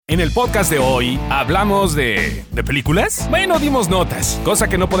el podcast de hoy hablamos de películas. Bueno, dimos notas, cosa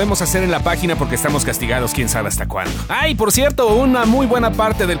que no podemos hacer en la página porque estamos castigados quién sabe hasta cuándo. Y por cierto, una muy buena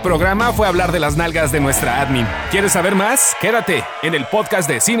parte del programa fue hablar de las nalgas de nuestra admin. ¿Quieres saber más? Quédate en el podcast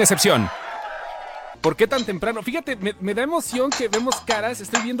de Sin Excepción. ¿Por qué tan temprano? Fíjate, me da emoción que vemos caras.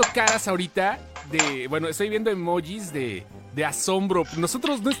 Estoy viendo caras ahorita estoy viendo emojis de asombro.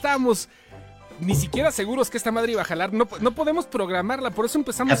 Nosotros no estábamos ni siquiera seguros que esta madre iba a jalar. No podemos programarla, por eso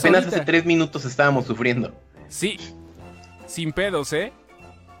empezamos apenas ahorita. Hace 3 minutos estábamos sufriendo. Sí, sin pedos,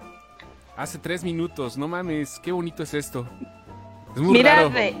 Hace 3 minutos, no mames, qué bonito es esto. Es muy Mira, raro.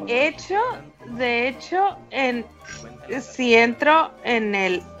 de hecho, si entro en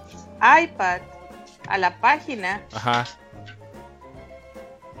el iPad a la página. Ajá.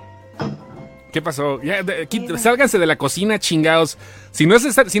 ¿Qué pasó? Sálganse de la cocina, chingados. Si no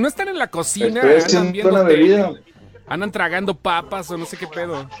están en la cocina, andan viendo una bebida. andan tragando papas o no sé qué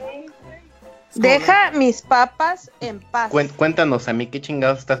pedo. Deja mis papas en paz. Cuéntanos, a mí, ¿qué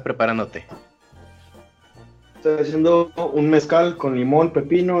chingados estás preparándote? Estoy haciendo un mezcal con limón,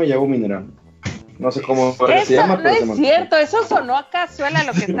 pepino y agua mineral. No sé cómo se Eso llama, no pero se es llama. cierto, eso sonó a cazuela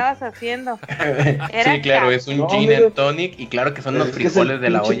lo que estabas haciendo. Era Sí, claro, es un No, gin mira. and tonic y claro que son los Es que es frijoles el de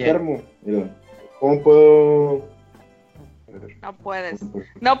la pinche olla. termo. Mira, ¿cómo puedo...?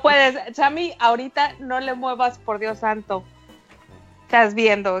 No puedes. Sammy, ahorita no le muevas, por Dios santo. Estás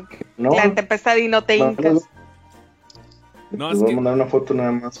viendo No, la tempestad y no te hincas. No, les es voy que a mandar una foto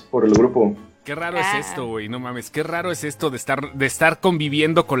nada más por el grupo. qué raro es esto, güey. No mames, qué raro es esto de estar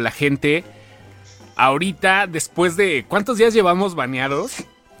conviviendo con la gente. Ahorita, después de... ¿Cuántos días llevamos baneados?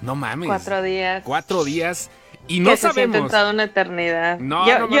 No mames. 4 días. 4 días. Y no Que se siente sabemos. toda una eternidad. No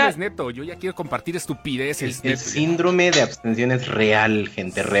mames, neto. Yo ya quiero compartir estupideces. El síndrome de abstención es real,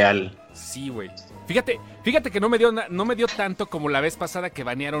 gente, real. Sí, güey. Fíjate que no me dio tanto como la vez pasada que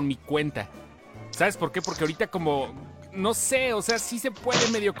banearon mi cuenta. ¿Sabes por qué? Porque ahorita como... No sé, o sea, sí se puede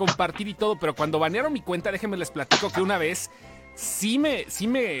medio compartir y todo, pero cuando banearon mi cuenta, déjenme les platico que una vez sí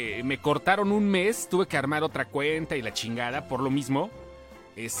me cortaron un mes, tuve que armar otra cuenta y la chingada por lo mismo.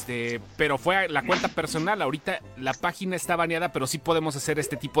 Pero fue la cuenta personal. Ahorita la página está baneada, pero sí podemos hacer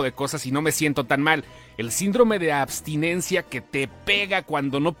este tipo de cosas y no me siento tan mal. El síndrome de abstinencia que te pega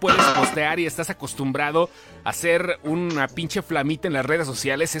cuando no puedes postear y estás acostumbrado a hacer una pinche flamita en las redes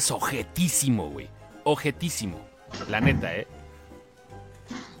sociales es ojetísimo, güey. Ojetísimo. La neta,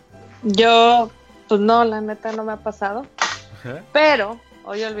 Yo, pues no, la neta no me ha pasado. Ajá. Pero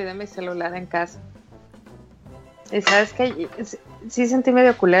hoy olvidé mi celular en casa. Y sabes que sí sentí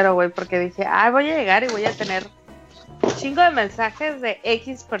medio culero, güey, porque dije, voy a llegar y voy a tener un chingo de mensajes de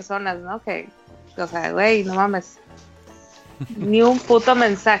X personas, ¿no? O sea, güey, no mames. Ni un puto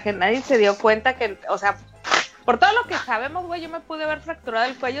mensaje. Nadie se dio cuenta que, o sea, por todo lo que sabemos, güey, yo me pude haber fracturado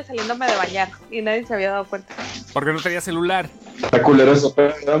el cuello saliéndome de bañar y nadie se había dado cuenta. porque no tenía celular. Está culero eso,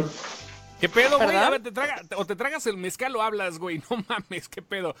 pero ¿no? ¿Qué pedo, güey? ¿Perdón? A ver, te tragas el mezcal o hablas, güey. No mames, ¿qué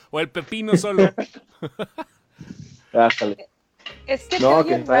pedo? O el pepino solo. Ájale. Es que No, te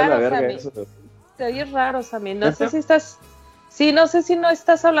que oyes está de la raro, verga Sammy. eso. Te oyes raro, Sammy. No sé ¿Neta? si estás... Sí, no sé si no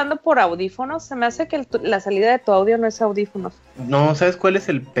estás hablando por audífonos. Se me hace que la salida de tu audio no es audífonos. No, ¿sabes cuál es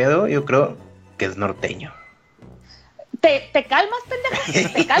el pedo? Yo creo que es norteño. ¿Te calmas,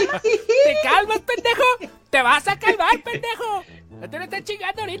 pendejo? ¿Te calmas? ¿Te calmas, pendejo? ¿Te vas a calmar, pendejo? Te lo estás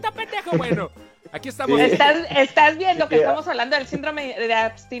chingando ahorita, pendejo. Bueno, aquí estamos. Sí. Estás viendo que Sí. estamos hablando del síndrome de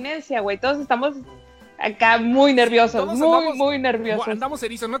abstinencia, güey. Todos estamos acá muy nerviosos, Todos muy nerviosos. Andamos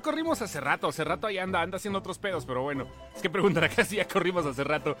erizos, no corrimos hace rato ahí anda haciendo otros pedos, pero bueno, es que preguntará que si ya corrimos hace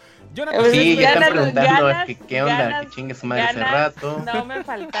rato. Jonathan, Sí, ya están Ganas- preguntando ganas- ¿qué onda? ganas- Que chingue su madre hace ganas rato. No me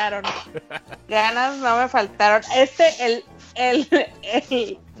faltaron. Ganas no me faltaron.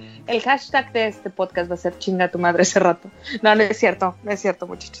 El hashtag de este podcast va a ser chinga tu madre hace rato. No es cierto,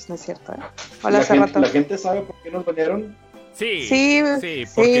 muchachos, no es cierto. Hola, hace rato. ¿La gente sabe por qué nos banearon? Sí, Sí,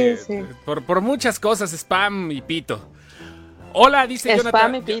 porque sí. Por muchas cosas, spam y pito. Hola, dice Spam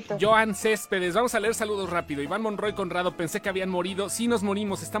Jonathan. y pito. Joan Céspedes, vamos a leer saludos rápido. Iván Monroy Conrado, pensé que habían morido. Sí nos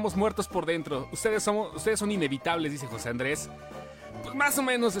morimos, estamos muertos por dentro. Ustedes son inevitables, dice José Andrés. Pues más o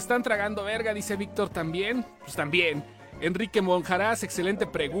menos, están tragando verga, dice Víctor también. Pues también. Enrique Monjarás, excelente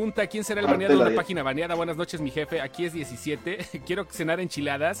pregunta. ¿Quién será el baneado de una página baneada? Buenas noches, mi jefe. Aquí es 17. Quiero cenar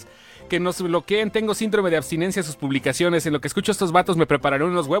enchiladas. Que nos bloqueen. Tengo síndrome de abstinencia en sus publicaciones. En lo que escucho a estos vatos me prepararé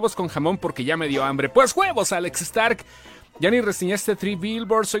unos huevos con jamón porque ya me dio hambre. Pues huevos, Alex Stark. Ya ni reseñaste 3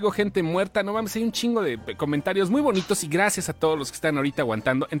 Billboards, oigo gente muerta. No mames, hay un chingo de comentarios muy bonitos y gracias a todos los que están ahorita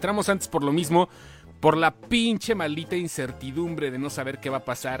aguantando. Entramos antes por lo mismo, por la pinche maldita incertidumbre de no saber qué va a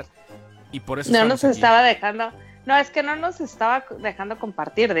pasar. Y por eso No estamos nos aquí. estaba dejando No, es que no nos estaba dejando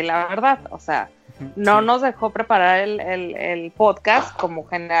compartir, de la verdad. O sea, no nos dejó preparar el podcast como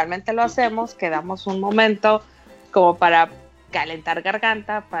generalmente lo hacemos, que damos un momento como para calentar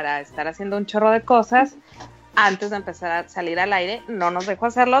garganta, para estar haciendo un chorro de cosas. Antes de empezar a salir al aire, no nos dejó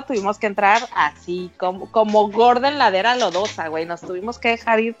hacerlo, tuvimos que entrar así, como gorda en ladera lodosa, güey. Nos tuvimos que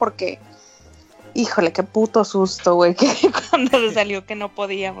dejar ir porque... Híjole, qué puto susto, güey, que cuando salió que no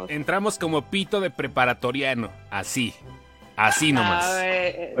podíamos. Entramos como pito de preparatoriano, así nomás.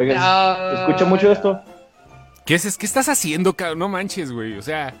 Oigan, No. ¿escucha mucho esto? ¿Qué estás haciendo, cabrón? No manches, güey, o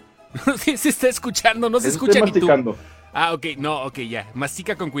sea, no sé si se está escuchando, no se escucha Estoy ni tú. masticando. Ah, ok, ya,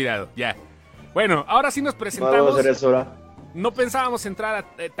 mastica con cuidado, ya. Bueno, ahora sí nos No presentamos. debo hacer eso ahora. No pensábamos entrar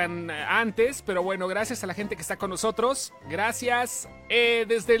tan antes, pero bueno, gracias a la gente que está con nosotros. Gracias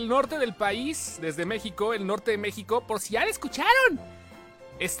desde el norte del país, desde México, el norte de México, por si ya la escucharon.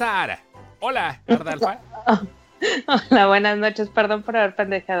 Está Ara. Hola, Ardalfa. Hola, buenas noches, perdón por haber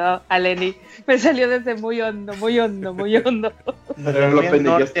pendejado a Lenny. Me salió desde muy hondo. Pero lo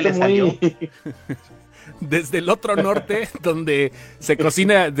pendejaste le salió. Desde el otro norte, donde se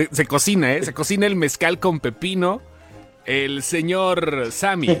cocina el mezcal con pepino, el señor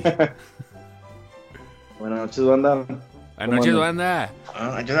Sammy. Buenas noches, banda. Buenas noches, banda.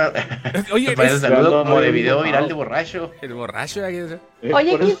 Ayuda. Oye, Parece es saludo como de video viral de borracho. el borracho. Oye, Por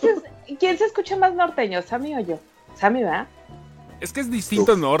eso- ¿quién se escucha más norteño, Sammy o yo? Sammy, ¿verdad? Es que es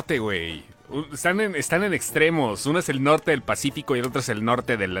distinto norte, güey. Están en extremos. Uno es el norte del Pacífico y el otro es el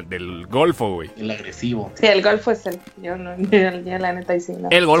norte del Golfo, güey. El agresivo. Sí, el golfo es el. Yo no, yo la neta ahí sí no.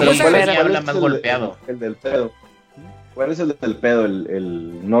 El Golfo Pero es ¿cuál el... es? Habla más el golpeado. El del pedo. ¿Cuál es el del pedo?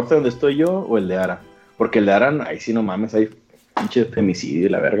 ¿El norte donde estoy yo o el de Ara? Porque el de Ara, ahí sí no mames, hay pinche femicidio y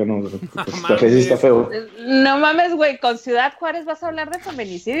la verga, no. Está feo. No mames, güey, con Ciudad Juárez vas a hablar de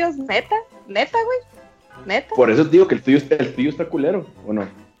feminicidios, neta, güey, neta. Por eso te digo que el tuyo está culero, ¿o no?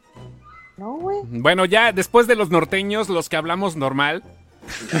 No, güey. Bueno, ya después de los norteños, los que hablamos normal,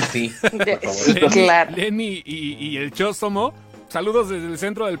 Así, por favor. Sí, claro. Lenny y el Chóstomo, saludos desde el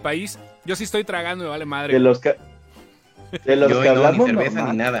centro del país. Yo sí estoy tragando, me vale madre. De los que Yo que hoy no, ni hablamos cerveza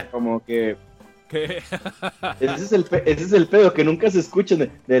normal, ni nada. como que ¿Qué? ese es el pedo, que nunca se escuchan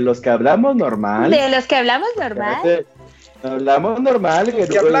de los que hablamos normal. De los que hablamos normal. Hablamos normal.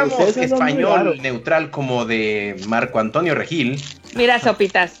 Que hablamos ustedes hablan muy raro. español neutral como de Marco Antonio Regil. Mira,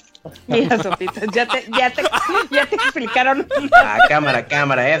 sopitas. Ya te explicaron. Ah,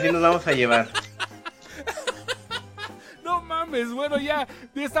 cámara, así nos vamos a llevar. No mames, bueno, ya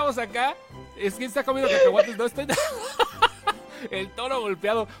estamos acá. Es que está comiendo cacahuates, no estoy... El toro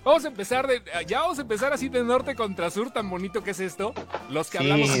golpeado. Vamos a empezar así de norte contra sur, tan bonito que es esto. Los que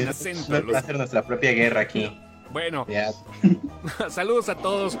hablamos en acento. Va a ser nuestra propia guerra aquí. Bueno, Ya. saludos a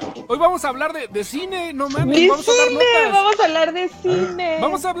todos. Hoy vamos a hablar de cine, no mames, vamos a dar notas. Vamos a hablar de cine.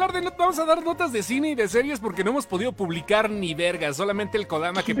 Vamos a dar notas de cine y de series porque no hemos podido publicar ni verga. Solamente el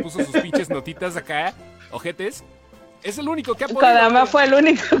Kodama que puso sus pinches notitas acá, ojetes. Es el único que ha podido. Kodama fue el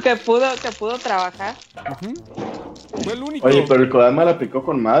único que pudo trabajar. Ujú. Fue el único. Oye, pero el Kodama la picó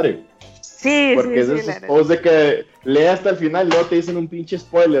con madre. Sí, Porque es de esos posts de que lee hasta el final y luego te dicen un pinche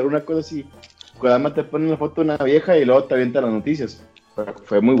spoiler, una cosa así. Kodama te pone una foto de una vieja y luego te avienta las noticias.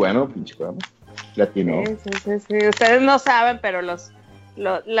 Fue muy bueno, pinche Kodama. Latino. Sí. Ustedes no saben, pero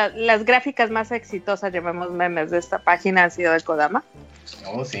las gráficas más exitosas, llamemos memes, de esta página han sido de Kodama.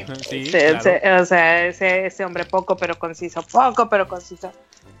 Oh, sí. Sí, O sea, ese hombre poco pero conciso.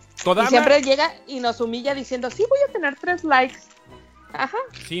 Kodama, Y siempre llega y nos humilla diciendo, sí, voy a tener 3 likes. Ajá.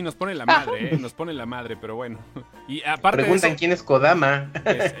 sí, nos pone la madre, pero bueno. Y aparte Preguntan de quién es Kodama.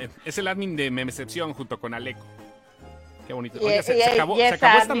 eso, es el admin de Memecepción junto con Aleco. Qué bonito. Y- Oye, y- se acabó y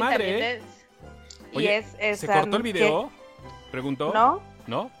esta admin madre, también ¿eh? y Oye, es ¿se cortó el ¿qué? video? Preguntó. No.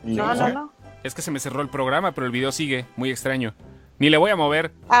 ¿No? Es que se me cerró el programa, pero el video sigue. Muy extraño. Ni le voy a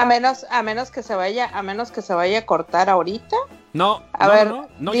mover. A menos que se vaya a cortar ahorita. No, A no, ver, no,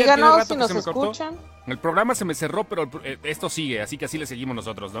 no, ya tiene díganos rato si que nos se me cortó. escuchan. El programa se me cerró, pero esto sigue, así que así le seguimos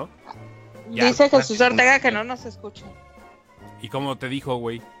nosotros, ¿no? Ya. Dice Jesús Ortega que no nos escucha. ¿Y cómo te dijo,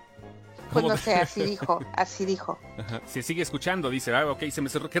 güey? Pues ¿Cómo no te- sé, así dijo. Ajá, se sigue escuchando, dice, ok, se me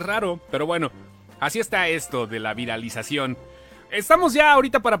cerró, qué raro, pero bueno, así está esto de la viralización. Estamos ya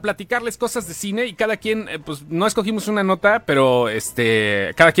ahorita para platicarles cosas de cine y cada quien, pues no escogimos una nota, pero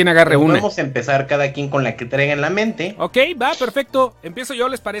cada quien agarre una. Vamos a empezar cada quien con la que traiga en la mente. Ok, va, perfecto. Empiezo yo,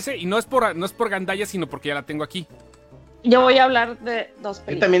 ¿les parece? Y no es por gandalla, sino porque ya la tengo aquí. Yo voy a hablar de 2 Yo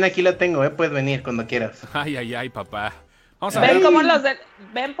películas. también aquí la tengo, puedes venir cuando quieras. Ay, papá. Vamos a ver.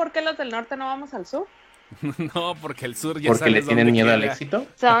 ¿Ven por qué los del norte no vamos al sur? No, porque el sur ya Porque le sabes tienen dónde miedo al queda. éxito.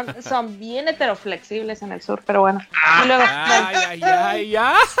 Son bien heteroflexibles en el sur, pero bueno. Y luego, Ay.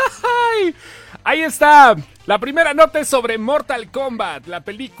 Ahí está. La primera nota es sobre Mortal Kombat, la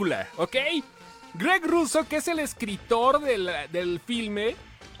película, ¿ok? Greg Russo, que es el escritor del filme.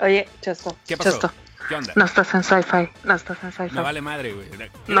 oye, Chosto. ¿Qué pasó? Chosto. ¿Qué onda? No estás en sci-fi. No estás en sci-fi. Me vale madre, güey.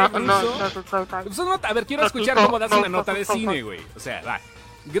 No, Greg no, Russo- no estás en sci-fi. Pues, no, a ver, quiero escuchar cómo das una nota de cine, güey. O sea, va.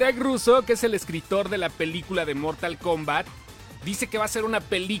 Greg Russo, que es el escritor de la película de Mortal Kombat, dice que va a ser una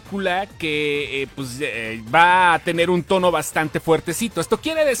película que va a tener un tono bastante fuertecito. Esto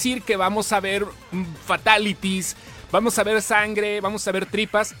quiere decir que vamos a ver fatalities, vamos a ver sangre, vamos a ver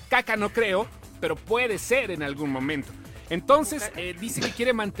tripas. Caca no creo, pero puede ser en algún momento. Entonces, dice que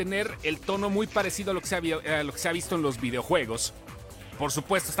quiere mantener el tono muy parecido a lo que se ha visto en los videojuegos. Por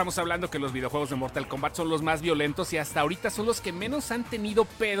supuesto, estamos hablando que los videojuegos de Mortal Kombat son los más violentos y hasta ahorita son los que menos han tenido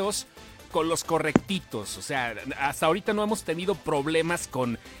pedos con los correctitos. O sea, hasta ahorita no hemos tenido problemas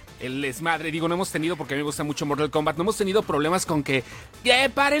con el desmadre. Digo, no hemos tenido, porque a mí me gusta mucho Mortal Kombat, no hemos tenido problemas con que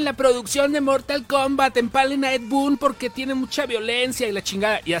paren la producción de Mortal Kombat, empalen a Ed Boon porque tiene mucha violencia y la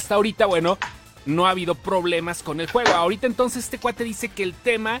chingada. Y hasta ahorita, bueno, no ha habido problemas con el juego. Ahorita entonces este cuate dice que el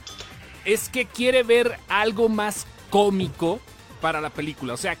tema es que quiere ver algo más cómico para la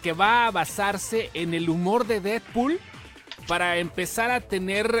película. O sea, que va a basarse en el humor de Deadpool para empezar a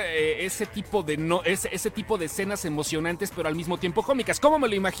tener ese tipo de escenas emocionantes, pero al mismo tiempo cómicas. ¿Cómo me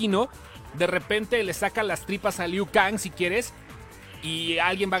lo imagino? De repente le saca las tripas a Liu Kang, si quieres, y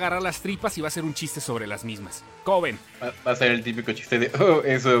alguien va a agarrar las tripas y va a hacer un chiste sobre las mismas. ¿Cómo ven? Va a ser el típico chiste de,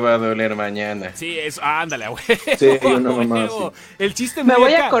 eso va a doler mañana. Sí, eso, ándale, güey. Sí, una mamá así. El chiste Me muy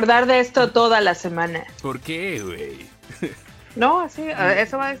voy a acá. acordar de esto toda la semana. ¿Por qué, güey? No, así,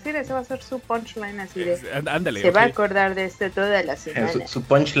 eso va a decir, eso va a ser su punchline así de... Ándale, Se va a ok. acordar de esto toda la semana. Su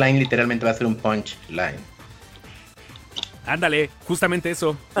punchline literalmente va a ser un punchline. Ándale, justamente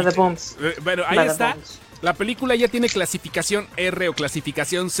eso. Bada booms. Bueno, ahí Bada está. booms. La película ya tiene clasificación R o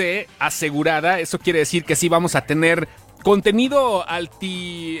clasificación C asegurada. Eso quiere decir que sí vamos a tener contenido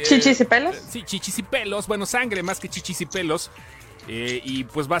 ¿Chichis y pelos? Sí, chichis y pelos. Bueno, sangre más que chichis y pelos. Y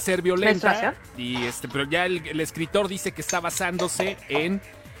pues va a ser violenta. ¿Menstruación? Pero ya el escritor dice que está basándose en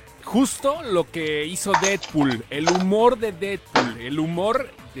justo lo que hizo Deadpool. El humor de Deadpool. El humor,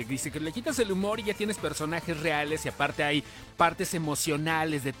 dice que le quitas el humor y ya tienes personajes reales. Y aparte hay partes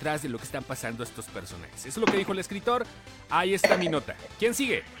emocionales detrás de lo que están pasando estos personajes. Eso es lo que dijo el escritor. Ahí está mi nota. ¿Quién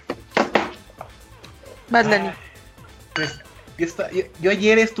sigue? Bad Bunny. Pues, yo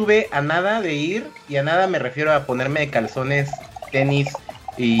ayer estuve a nada de ir, y a nada me refiero a ponerme de calzones, tenis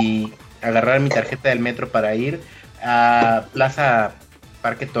y agarrar mi tarjeta del metro para ir a Plaza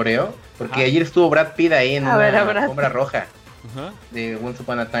Parque Toreo, porque Ajá. ayer estuvo Brad Pitt ahí en A ver, a una Brad. alfombra roja Ajá. de Once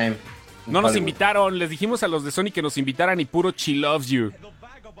Upon a Time. en No nos Hollywood. invitaron. Les dijimos a los de Sony que nos invitaran y puro She Loves You.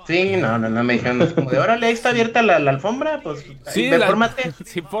 Sí, no, me dijeron, es como de, órale, ahí está abierta la alfombra, pues, Sí, fórmate.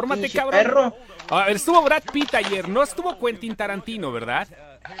 Sí, fórmate, Pinche cabrón. perro. A ver, estuvo Brad Pitt ayer, no estuvo Quentin Tarantino, ¿verdad?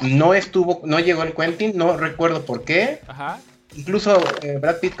 No llegó el Quentin, no recuerdo por qué. Ajá, Incluso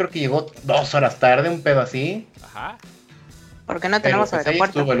Brad Pitt creo que llegó 2 horas tarde, un pedo así. ajá. ¿Por qué no Pero tenemos pues ahí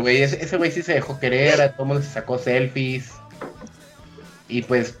aeropuerto? estuvo el güey, ese güey sí se dejó querer, a todo el mundo se sacó selfies. Y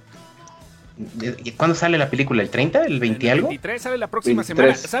pues, ¿cuándo sale la película? ¿El 30? ¿El 20 y El algo? 23 sale la próxima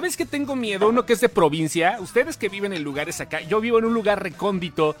 23. semana. ¿Sabes qué tengo miedo? Uno que es de provincia. Ustedes que viven en lugares acá. Yo vivo en un lugar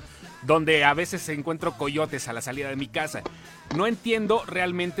recóndito donde a veces encuentro coyotes a la salida de mi casa. No entiendo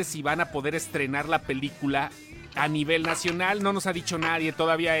realmente si van a poder estrenar la película a nivel nacional. No nos ha dicho nadie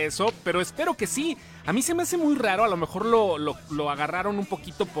todavía eso, pero espero que sí. A mí se me hace muy raro, a lo mejor lo agarraron un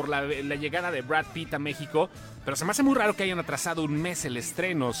poquito por la llegada de Brad Pitt a México, pero se me hace muy raro que hayan atrasado un mes el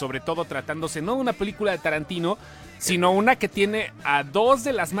estreno, sobre todo tratándose no de una película de Tarantino, sino una que tiene a dos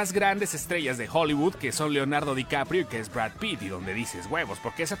de las más grandes estrellas de Hollywood, que son Leonardo DiCaprio y que es Brad Pitt, y donde dices, huevos,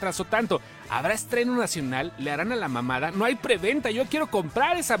 ¿por qué se atrasó tanto? ¿Habrá estreno nacional? ¿Le harán a la mamada? No hay preventa, yo quiero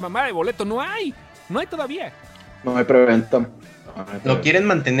comprar esa mamada de boleto, no hay todavía. No hay preventa. ¿Lo quieren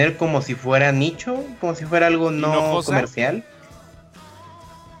mantener como si fuera nicho? ¿Como si fuera algo no ¿Hinojosa? comercial?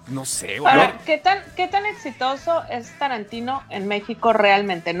 No sé, güey. Ahora, ¿qué tan exitoso es Tarantino en México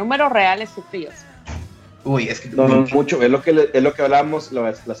realmente? Números reales y fríos. Uy, es que... No, mucho. Es lo que hablábamos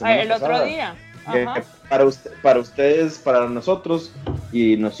la semana El otro pasada. día. Que Ajá. para ustedes, para nosotros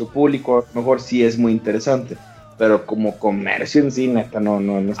y nuestro público, a lo mejor sí es muy interesante. pero como comercio en sí, neta, no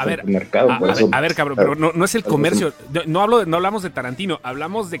está en el mercado. A ver, cabrón, pero no es el comercio. No hablamos de Tarantino,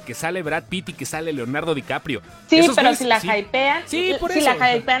 hablamos de que sale Brad Pitt y que sale Leonardo DiCaprio. Sí, Esos pero güeyes, si la sí. hypean, Sí, por si eso.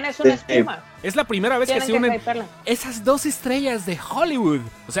 la hypean es una espuma. Es la primera vez que Tienen se unen hypearla. esas dos estrellas de Hollywood.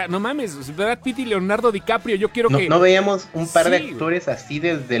 O sea, no mames, Brad Pitt y Leonardo DiCaprio, yo quiero que... No veíamos un par de Sí, actores así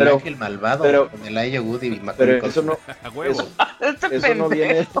desde El Pero- Ángel Malvado, pero- con Elijah Wood y Macaulay Pero eso Culkin. no, a huevo. eso no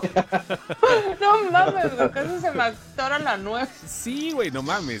viene. No mames, güey, casi se me atora la nuez. Sí, güey, no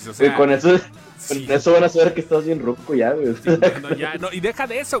mames, o sea... Con eso sí. van a saber que estás bien ruco ya, güey. No, y deja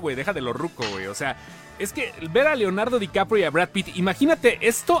de eso, güey, deja de lo ruco, güey. O sea, es que ver a Leonardo DiCaprio y a Brad Pitt, imagínate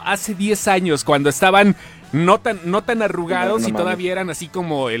esto hace 10 años, cuando estaban no tan arrugados No y mames. todavía eran así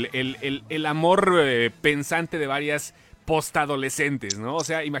como el amor pensante de varias postadolescentes, ¿no? O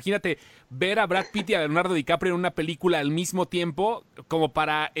sea, imagínate ver a Brad Pitt y a Leonardo DiCaprio en una película al mismo tiempo como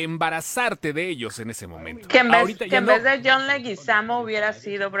para embarazarte de ellos en ese momento. Que en vez, Ahorita que ya en no. vez de John Leguizamo hubiera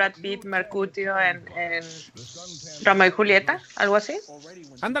sido Brad Pitt Mercutio en Romeo y Julieta, algo así.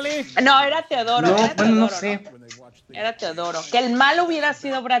 Ándale. No, era Teodoro. No, era bueno, no Teodoro, sé. Era Teodoro. Que el malo hubiera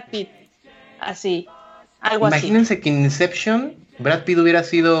sido Brad Pitt. Así. Algo así. Imagínense que en Inception Brad Pitt hubiera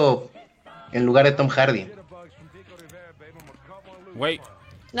sido en lugar de Tom Hardy. Güey,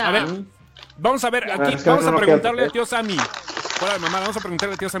 No. a ver, vamos a ver, aquí es que vamos a no preguntarle queda- al tío Sammy. Fuera de mamada, vamos a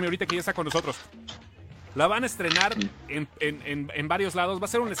preguntarle al tío Sammy ahorita que ya está con nosotros. La van a estrenar en varios lados. ¿Va a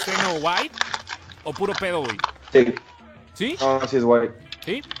ser un estreno wide o puro pedo, güey? Sí, ¿Sí? no, sí es guay.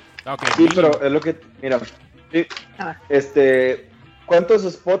 ¿Sí? Ok. Sí, pero es lo que, mira, sí, Ah. ¿cuántos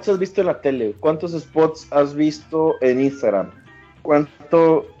spots has visto en la tele? ¿Cuántos spots has visto en Instagram?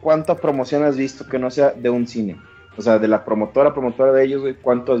 ¿Cuánta promoción has visto que no sea de un cine? O sea, de la promotora de ellos, güey,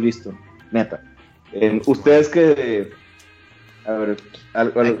 ¿cuánto has visto? Neta. Ustedes que... A ver,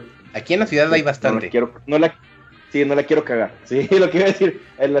 Aquí en la ciudad hay bastante. No la quiero cagar. Sí, lo que iba a decir.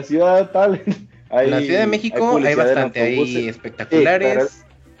 En la ciudad tal... En la Ciudad de México hay publicidad en bastante, hay autobuses. espectaculares.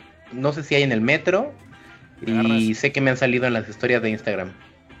 Sí, No sé si hay en el metro. Y Agarras. sé que me han salido en las historias de Instagram.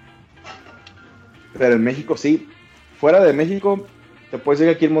 pero en México sí. Fuera de México, te puedes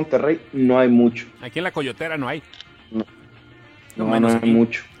decir que aquí en Monterrey no hay mucho. Aquí en la Coyotera no hay. No, No no menos hay aquí.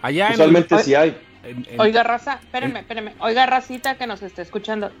 mucho. Allá en Usualmente el- sí hay. Oiga, raza, espérenme. Oiga, racita que nos esté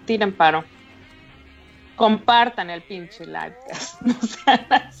escuchando, tiren paro. Compartan el pinche livecast. No sean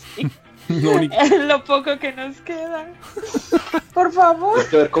así. No, ni- Es lo poco que nos queda. Por favor. Hay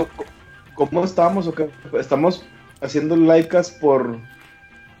que ver cómo estamos o qué. Estamos haciendo livecast por...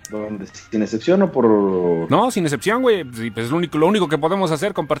 ¿Dónde? ¿Sin excepción o por...? No, sin excepción, güey. Sí, pues es lo único que podemos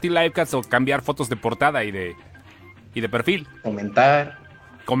hacer, compartir livecasts o cambiar fotos de portada y de perfil.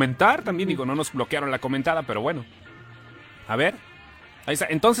 Comentar también, digo, no nos bloquearon la comentada, pero bueno. A ver. Ahí está.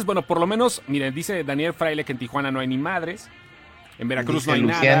 Entonces, bueno, por lo menos, miren, dice Daniel Fraile que en Tijuana no hay ni madres. En Veracruz no hay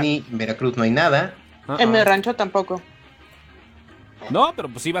Luciani, en Veracruz no hay nada. nada. En mi rancho tampoco. No, pero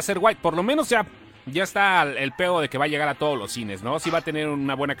pues sí va a ser guay. Por lo menos ya está el pedo de que va a llegar a todos los cines, ¿no? Sí va a tener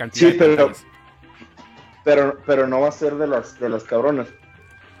una buena cantidad Sí, de pero- pantallas. Pero no va a ser de las cabronas.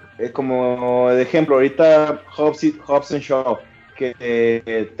 Como de ejemplo, ahorita Hobbs and Shaw,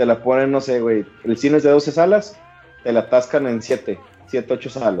 que te la ponen, no sé, güey, el cine es de 12 salas, te la atascan en 7, 8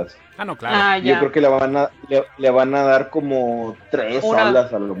 salas. Ah, no, claro. Ah, ya. Yo creo que le van a dar como 3 Una.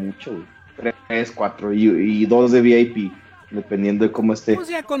 salas a lo mucho, güey. 3, 4 y 2 de VIP, dependiendo de cómo esté. Pues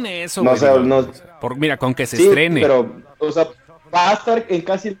ya con eso, No, güey, o sea, digo, no- mira, con que se Sí, estrene. pero, o sea, va a estar en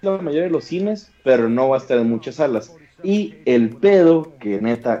casi la mayoría de los cines, pero no va a estar en muchas salas. Y el pedo, que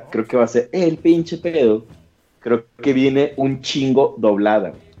neta, creo que va a ser el pinche pedo, creo que viene un chingo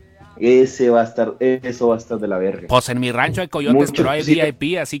doblada. Eso va a estar de la verga. Pues en mi rancho hay coyotes, Mucho, pero hay sí.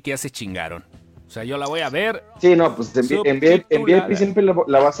 VIP, así que ya se chingaron. O sea, yo la voy a ver. Sí, no, pues en VIP siempre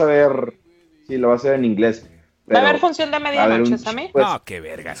la vas a ver, sí, la vas a ver en inglés. ¿Va a pero haber función de va a haber medianoche, un Sammy? pues, No, qué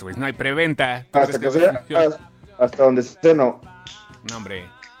vergas, güey. No hay preventa. hasta que sea, hasta donde esté, no. No, hombre.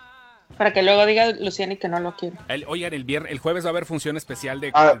 Para que luego diga Luciani que no lo quiere. Oigan, el jueves va a haber función especial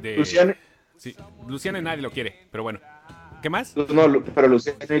de... Luciano, Sí, Luciano nadie lo quiere, pero bueno. ¿Qué más? no, pero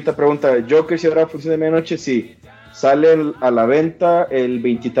Luciano ahorita pregunta, Joker si habrá función de medianoche, sí. Sale a la venta el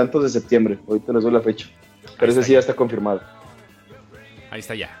 20 y tantos de septiembre. Ahorita les doy la fecha. Pero ese sí ya está confirmado. Ahí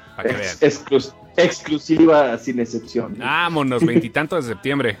está ya, para que vean. Exclusiva sin excepción. Vámonos, 20 y tantos de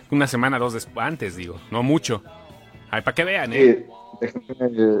septiembre. Una semana, 2 antes, digo. No mucho. Ay, para que vean, ¿eh?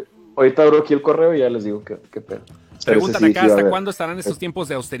 Ahorita abro aquí el correo y ya les digo qué pedo. Preguntan Pero ese sí, acá sí va a hasta haber. cuándo estarán estos tiempos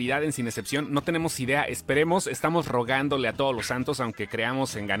de austeridad en Sin Excepción. No tenemos idea. Esperemos, estamos rogándole a todos los santos, aunque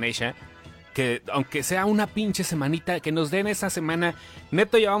creamos en Ganesha, que aunque sea una pinche semanita, que nos den esa semana,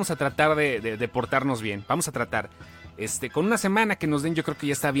 neto ya vamos a tratar de portarnos bien, vamos a tratar. Con una semana que nos den, yo creo que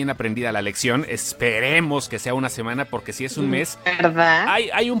ya está bien aprendida la lección. Esperemos que sea una semana, porque si es un mes, ¿verdad?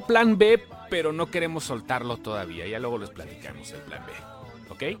 hay un plan B, pero no queremos soltarlo todavía. Ya luego les platicamos el plan B,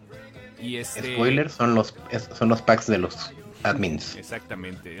 ¿ok? Y Spoiler, son los packs de los admins.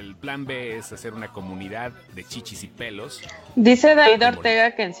 Exactamente. El plan B es hacer una comunidad de chichis y pelos. Dice David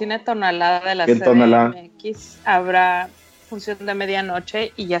Ortega que en Cine Tonalá de la CDMX habrá función de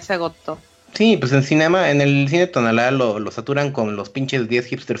medianoche y ya se agotó. Sí, pues en el cine Tonalá lo saturan con los pinches 10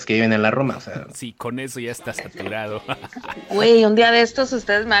 hipsters que viven en la Roma, o sea. Sí, con eso ya está saturado. Güey, un día de estos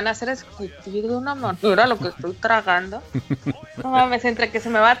ustedes me van a hacer escupir de una manera lo que estoy tragando. No mames, entre que se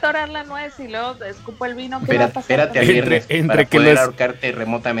me va a atorar la nuez y luego escupo el vino, ¿qué va a pasar? Espérate al viernes para poder ahorcarte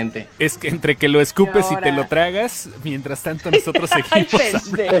remotamente. Es que entre que lo escupes y te lo tragas, mientras tanto nosotros seguimos.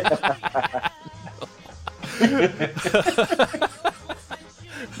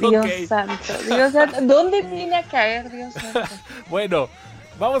 Ay, Dios santo, ¿dónde vine a caer, Dios santo? Bueno,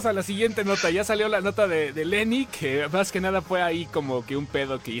 vamos a la siguiente nota. Ya salió la nota de Lenny, que más que nada fue ahí como que un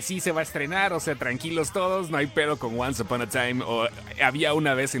pedo que sí se va a estrenar, o sea, tranquilos todos, no hay pedo con Once Upon a Time o Había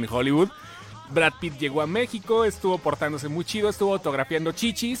una vez en Hollywood. Brad Pitt llegó a México, estuvo portándose muy chido, estuvo autografiando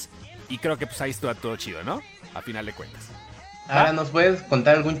chichis y creo que pues ahí estuvo todo chido, ¿no? A final de cuentas. Ahora, ¿nos puedes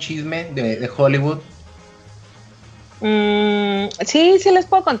contar algún chisme de Hollywood? Sí les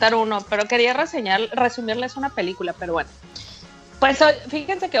puedo contar uno, pero quería resumirles una película, pero bueno. Pues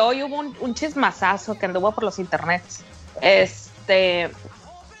fíjense que hoy hubo un chismazazo que anduvo por los internets.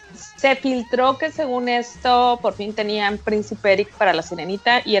 Se filtró que según esto por fin tenían Príncipe Eric para la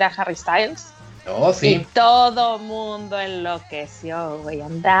Sirenita y era Harry Styles. Oh, sí. Y todo mundo enloqueció, güey.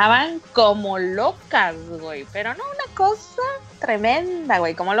 Andaban como locas, güey. Pero no, una cosa tremenda,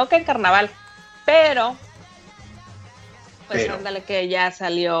 güey. Como loca en carnaval. Pero ándale que ya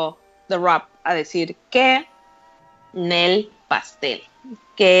salió The Rock a decir que Nel pastel.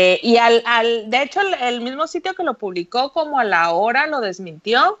 Y de hecho el mismo sitio que lo publicó como a la hora lo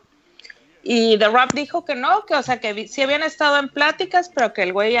desmintió. Y The Rock dijo que no, que o sea que sí habían estado en pláticas, pero que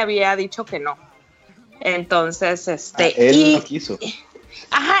el güey había dicho que no. Entonces, él no quiso.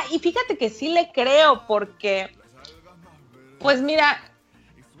 Ajá, y fíjate que sí le creo, porque pues mira,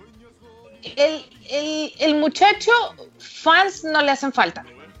 el muchacho, fans no le hacen falta.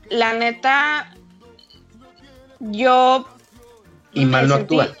 La neta, yo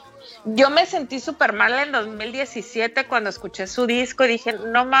actúa. Yo me sentí súper mal en 2017 cuando escuché su disco y dije,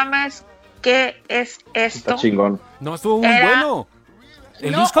 no mames, ¿qué es esto? Está chingón. No, estuvo muy bueno.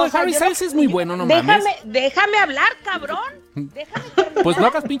 El disco de Harry Styles es muy bueno, no mames. Déjame hablar, cabrón. Déjame terminar. Pues no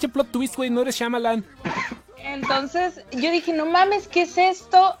hagas pinche plot twist, güey, no eres Shyamalan. Entonces yo dije, no mames, ¿qué es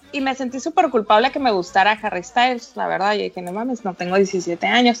esto? Y me sentí súper culpable que me gustara Harry Styles, la verdad. Yo dije, no mames, no tengo 17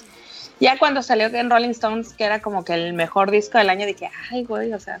 años. Ya cuando salió en Rolling Stones, que era como que el mejor disco del año, dije, ay,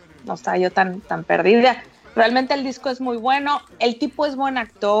 güey, o sea, no estaba yo tan perdida. Realmente el disco es muy bueno, el tipo es buen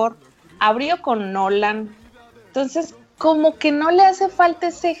actor, abrió con Nolan. Entonces, como que no le hace falta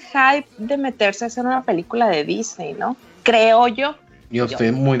ese hype de meterse a hacer una película de Disney, ¿no? Creo yo. Yo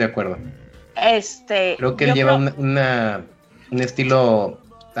estoy muy de acuerdo. Creo que él lleva un estilo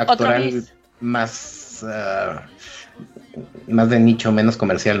actoral más de nicho, menos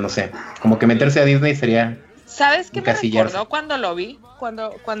comercial, no sé. Como que meterse a Disney sería... ¿Sabes qué me recordó cuando lo vi?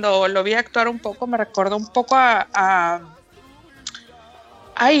 Cuando lo vi actuar un poco, me recordó un poco a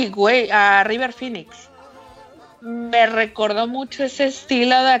River Phoenix. Me recordó mucho ese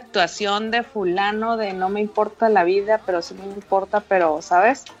estilo de actuación de fulano, de no me importa la vida, pero sí me importa, pero,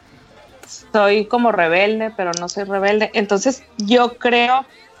 ¿sabes? Soy como rebelde, pero no soy rebelde. Entonces, yo creo,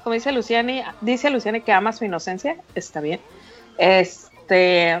 como dice Luciani que ama su inocencia, está bien.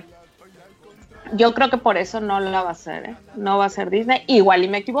 Yo creo que por eso no la va a hacer, ¿eh? No va a ser Disney. Igual y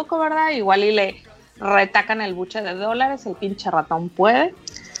me equivoco, ¿verdad? Igual y le retacan el buche de dólares, el pinche ratón puede.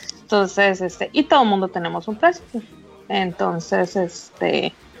 Entonces, y todo el mundo tenemos un precio. Entonces,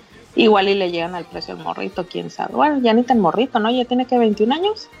 igual y le llegan al precio el morrito, quién sabe. Bueno, ya ni tan morrito, ¿no? Ya tiene que 21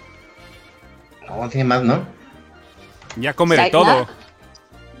 años. No, tiene más, ¿no? Ya come de todo.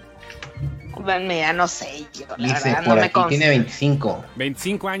 Bueno, ya no sé, yo la dice verdad, por no aquí tiene 25.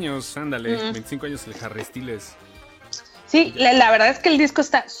 25 años, ándale, 25 años el Harry Styles. Sí, la verdad es que el disco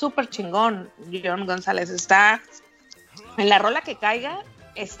está súper chingón, John González. Está en la rola que caiga,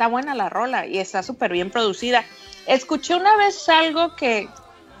 está buena la rola y está súper bien producida. Escuché una vez algo que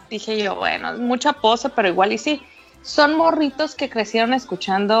dije yo, bueno, mucha pose, pero igual y sí. Son morritos que crecieron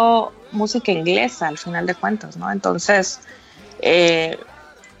escuchando música inglesa, al final de cuentas, ¿no? Entonces,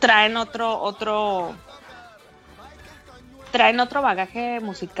 traen traen otro bagaje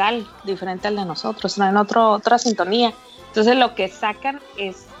musical diferente al de nosotros, traen otra sintonía. Entonces lo que sacan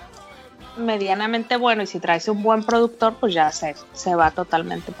es medianamente bueno, y si traes un buen productor, pues ya se va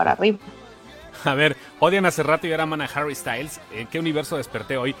totalmente para arriba. A ver, odian hace rato y ahora aman a Harry Styles. ¿En qué universo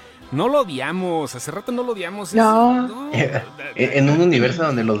desperté hoy? No lo odiamos, hace rato no lo odiamos. No. En un universo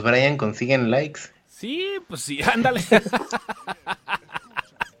donde los Brian consiguen likes. Sí, pues sí, ándale.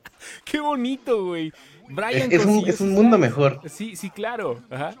 Qué bonito, güey. Brian Es un mundo mejor. Sí, sí, claro.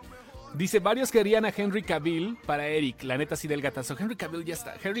 Ajá. Dice, varios querían a Henry Cavill para Eric. La neta sí del gatazo. Henry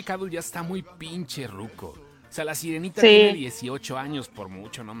Cavill ya está muy pinche ruco. O sea, la sirenita tiene 18 años por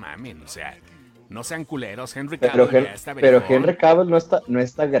mucho, no mamen. O sea, no sean culeros. Henry Cavill ya está pero viejón. Henry Cavill no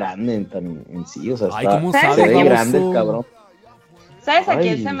está grande en sí. O sea, Ay, está, ¿cómo se sabe, ve baboso? grande el cabrón. ¿Sabes a Ay,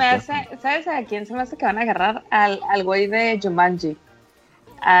 quién se me hace? ¿Sabes a quién se me hace que van a agarrar? Al güey de Jumanji.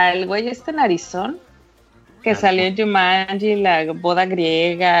 Al güey narizón. Que salió en Jumanji, la boda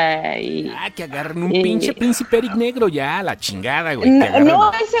griega y... Que agarren un pinche príncipe Eric negro ya, la chingada, güey.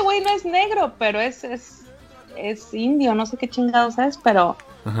 No, ese güey no es negro, pero es indio, no sé qué chingados es, pero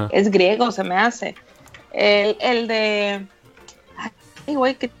Ajá. es griego, se me hace. El de... Ay,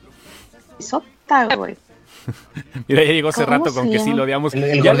 güey, qué sota, güey. Mira, ya llegó hace ¿Cómo rato con se que sí llama? lo odiamos.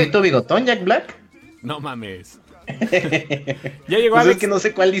 El Ya gordito bigotón, Jack Black. No mames. Ya llegó Pues es Alex. que no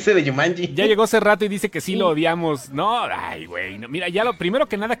sé cuál dice de Jumanji. Ya llegó hace rato y dice que sí lo odiamos. No, ay, güey. No. Mira, ya primero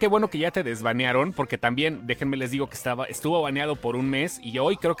que nada, qué bueno que ya te desbanearon, porque también, déjenme les digo que estuvo baneado por un mes y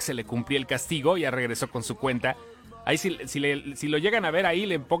hoy creo que se le cumplió el castigo, ya regresó con su cuenta. Ahí si lo llegan a ver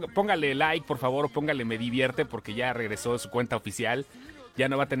ahí, póngale like, por favor, o póngale me divierte, porque ya regresó su cuenta oficial. Ya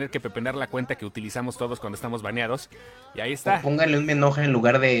no va a tener que pepenar la cuenta que utilizamos todos cuando estamos baneados. Y ahí está. Póngale un me enoja en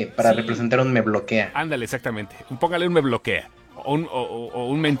lugar de para representar un me bloquea. Ándale, exactamente. Póngale un me bloquea. O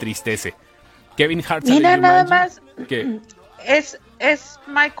un me entristece. Kevin Hart. Mira, nada más. ¿Qué? Es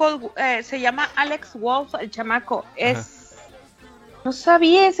Michael, se llama Alex Wolf, el chamaco. No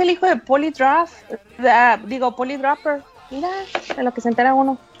sabía, es el hijo de Polly Dropper. Mira, de lo que se entera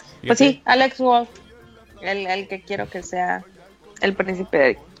uno. Pues sí, Alex Wolf. El que quiero que sea el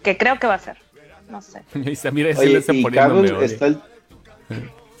príncipe, que creo que va a ser. No sé. Mira, ese Oye, le está y poniendo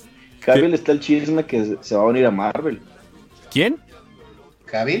Cavill me está el chisme que se va a unir a Marvel. ¿Quién?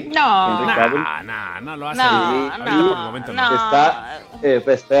 ¿Cavill? No, Henry Cavill. No lo hace. no, Ahorita por el momento no. Está,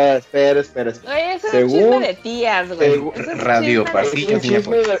 espera. Oye, ese es Según- un chisme de tías, güey. según- Ese es un Radio chisme de Pasillo.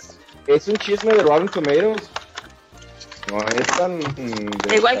 tías. Es un chisme de Rotten Tomatoes. No es tan...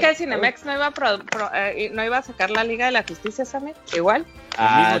 Igual que el Cinemex no iba a sacar la Liga de la Justicia, Sammy. Igual.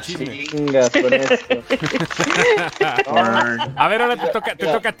 El mismo chisme. Chingas con esto. A ver, ahora te toca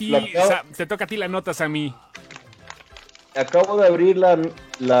a ti, Lo acabo- te toca a ti la notas a mí. Acabo de abrir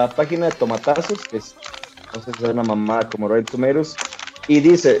la página de Tomatazos, que es, no sé si es una mamá como Rotten Tomatoes, y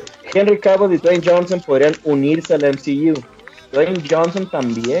dice, Henry Cavill y Dwayne Johnson podrían unirse al MCU. Dwayne Johnson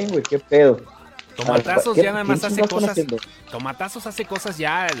también, güey, qué pedo. Tomatazos ¿Qué- ya nada qué más hace chingados están cosas. haciendo? Tomatazos hace cosas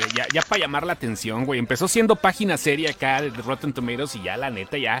ya para llamar la atención, güey. Empezó siendo página seria acá de Rotten Tomatoes y ya la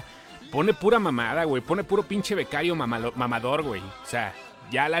neta ya pone pura mamada, güey. Pone puro pinche becario mamador, güey. O sea,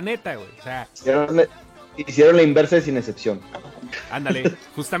 ya la neta, güey. O sea, Hicieron la inversa de Sin Excepción. ándale,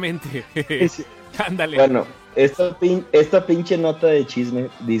 justamente. Ándale. Bueno, esta pinche nota de chisme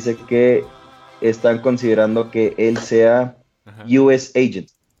dice que están considerando que él sea Ajá. US Agent,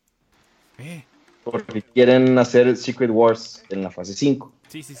 Eh, porque quieren hacer Secret Wars en la fase 5.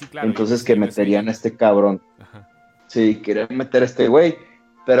 Sí, claro. Entonces que meterían a este cabrón. Ajá. Sí, quieren meter a este güey,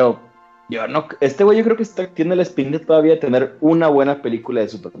 pero este güey yo creo que tiene la espinita todavía de tener una buena película de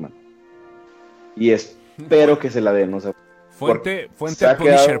Superman. Y espero que se la den, o sea, Fuente se ha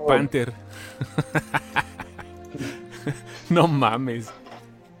Punisher quedado- Panther. No mames.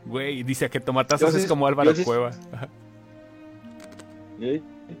 Güey, dice que Tomatazos Yo sí- es como Álvaro yo sí- Cueva. Ajá. ¿sí?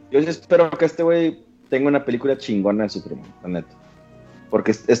 Yo sí espero que este güey tenga una película chingona de Superman, la neta.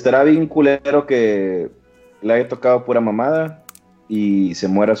 Porque estará bien culero que le haya tocado pura mamada y se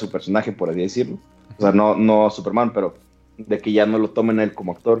muera su personaje, por así decirlo. O sea, no Superman, pero de que ya no lo tomen a él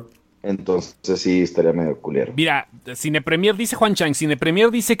como actor. Entonces sí estaría medio culero. Mira, Cine Premier dice Juan Chang, Cine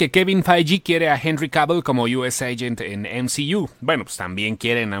Premier dice que Kevin Feige quiere a Henry Cavill como US Agent en MCU. Bueno, pues también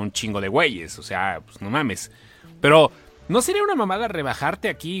quieren a un chingo de güeyes, o sea, pues no mames. Pero ¿no sería una mamada rebajarte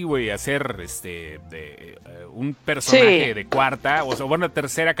aquí, güey, hacer un personaje Sí. de cuarta, o sea, bueno,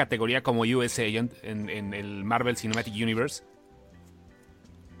 tercera categoría como US Agent en el Marvel Cinematic Universe?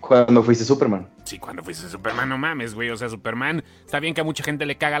 Cuando fuiste Superman. Sí, cuando fuiste Superman, no mames, güey. O sea, Superman, está bien que a mucha gente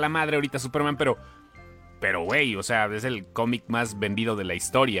le caga la madre ahorita Superman, pero pero güey, o sea, es el cómic más vendido de la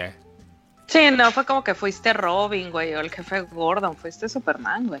historia. Sí, no fue como que fuiste Robin, güey, o el jefe Gordon, fuiste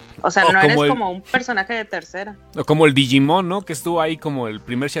Superman, güey. O sea, O no eres como como un personaje de tercera. O como el Digimon, ¿no? Que estuvo ahí como el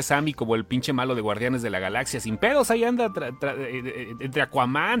primer Shazam y como el pinche malo de Guardianes de la Galaxia. Sin pedos, ahí anda entre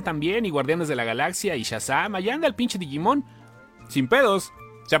Aquaman también y Guardianes de la Galaxia y Shazam. Ahí anda el pinche Digimon. Sin pedos.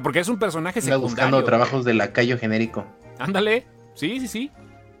 O sea, porque es un personaje Anda secundario. buscando trabajos de lacayo genérico. Ándale. Sí.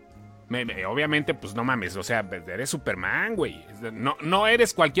 Obviamente, pues no mames. O sea, eres Superman, güey. No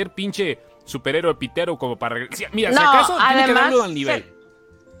eres cualquier pinche superhéroe pitero como para... Mira, si No, acaso tiene que además, darlo al nivel.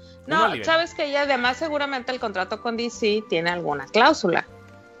 Uno No, al nivel. sabes que ya además seguramente el contrato con DC tiene alguna cláusula.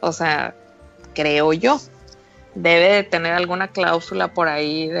 O sea, creo yo. Debe de tener alguna cláusula por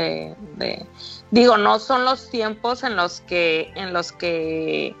ahí de... Digo, no son los tiempos en los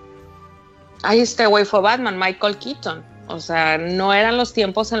que... Ay, este güey fue Batman, Michael Keaton. O sea, no eran los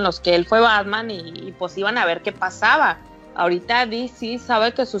tiempos en los que él fue Batman y pues iban a ver qué pasaba. Ahorita DC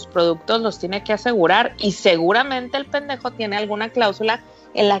sabe que sus productos los tiene que asegurar y seguramente el pendejo tiene alguna cláusula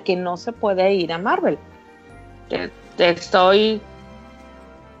en la que no se puede ir a Marvel. Estoy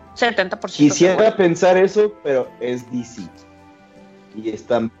 70% Quisiera segura. pensar eso, pero es DC. Y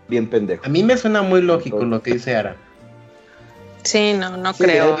están bien pendejos. A mí me suena muy lógico lo que dice Ara. Sí, no Sí,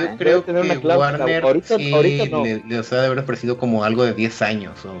 creo. Yo ¿eh? creo tener que una cláusula. Warner Ahorita no. les ha de haber parecido como algo de 10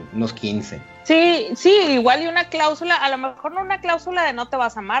 años o unos 15. Sí, igual y una cláusula, a lo mejor no una cláusula de no te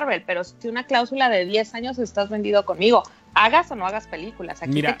vas a Marvel, pero sí una cláusula de 10 años estás vendido conmigo. Hagas o no hagas películas,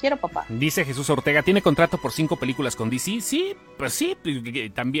 aquí Mira, te quiero, papá. Dice Jesús Ortega, ¿tiene contrato por 5 películas con DC? Sí, pues sí.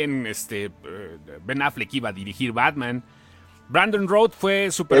 También Ben Affleck iba a dirigir Batman. Brandon Routh fue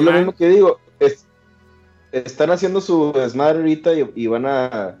Es lo Superman. mismo que digo. Están haciendo su desmadre ahorita y van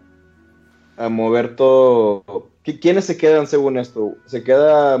a mover todo. ¿Quiénes se quedan según esto? Se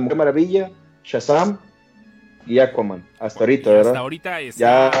queda Mujer Maravilla, Shazam y Aquaman. Hasta ahorita, ¿verdad? Hasta ahorita está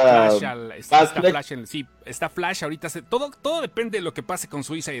Ya, Flash. Está Affleck. Flash sí, está Flash ahorita. Todo depende de lo que pase con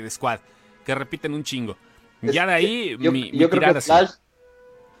Suicide Squad, que repiten un chingo. Ya de ahí, Yo mi creo tirada que sí. Flash.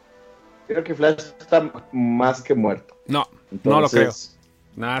 Creo que Flash está más que muerto. No lo creo. Entonces,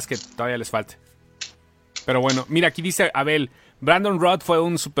 Nada más que todavía les falta. Pero bueno, mira, aquí dice Abel, Brandon Routh fue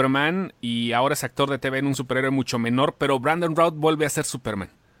un Superman y ahora es actor de TV en un superhéroe mucho menor, pero Brandon Routh vuelve a ser Superman.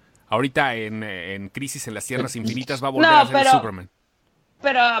 Ahorita en Crisis en las Tierras Infinitas va a volver a ser Superman.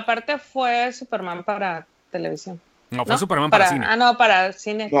 Pero aparte fue Superman para televisión. No, fue Superman para cine. Ah, no, para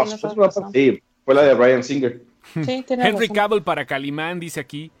cine. No, tienes razón. sí, fue la de Bryan Singer. Sí, tienes Henry razón. Cavill para Calimán, dice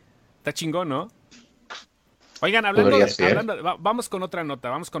aquí. Está chingón, ¿no? Oigan, Podría ser. vamos con otra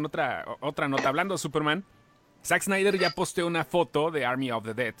nota, otra nota. Hablando de Superman, Zack Snyder ya posteó una foto de Army of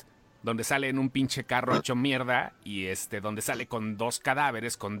the Dead, donde sale en un pinche carro hecho mierda y donde sale con 2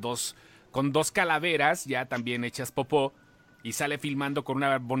 cadáveres, con dos calaveras ya también hechas popó y sale filmando con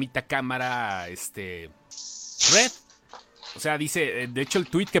una bonita cámara, red. O sea, dice, de hecho el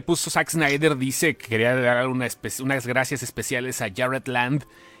tweet que puso Zack Snyder dice que quería dar unas gracias especiales a Jared Land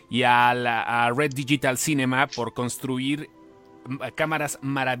y a Red Digital Cinema por construir cámaras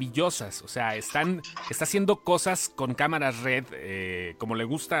maravillosas. O sea, está haciendo cosas con cámaras Red, como le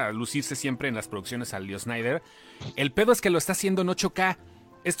gusta lucirse siempre en las producciones al Leo Snyder. El pedo es que lo está haciendo en 8K.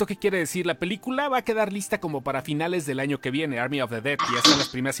 ¿Esto qué quiere decir? La película va a quedar lista como para finales del año que viene, Army of the Dead, y ya están las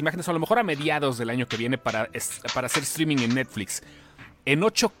primeras imágenes, o a lo mejor a mediados del año que viene para hacer streaming en Netflix. En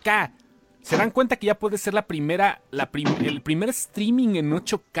 8K. ¿Se dan cuenta que ya puede ser el primer streaming en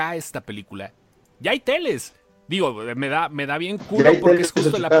 8K esta película? Ya hay teles. Digo, me da bien culo porque es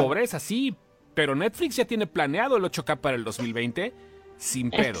justo la pobreza, sí. Pero Netflix ya tiene planeado el 8K para el 2020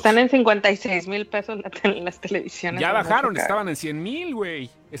 sin pedos. Están en 56,000 pesos las televisiones. Ya bajaron, estaban en 100,000, güey.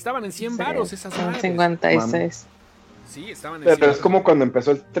 Estaban en 100 varos esas madres. 56. Sí, estaban en 100. Pero es como cuando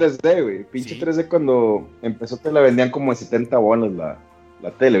empezó el 3D, güey. Pinche Sí. 3D cuando empezó te la vendían como en 70 bonos la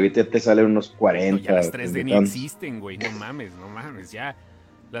tele. Ahorita te salen unos 40. Ya las 3D ni tantos. existen, güey. No mames, ya.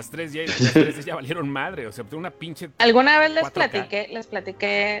 Las 3D ya valieron madre. O sea, una pinche... ¿Alguna vez les 4K.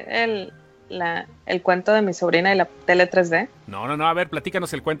 platiqué el cuento de mi sobrina y la tele 3D? No. A ver,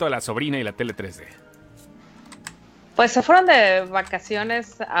 platícanos el cuento de la sobrina y la tele 3D. Pues se fueron de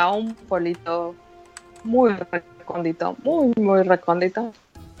vacaciones a un pueblito muy recóndito, muy recóndito.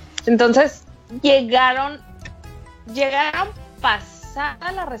 Entonces llegaron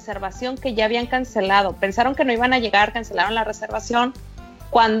pasada la reservación que ya habían cancelado. Pensaron que no iban a llegar, cancelaron la reservación.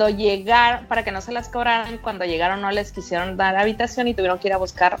 Cuando llegaron, para que no se las cobraran, cuando llegaron no les quisieron dar habitación y tuvieron que ir a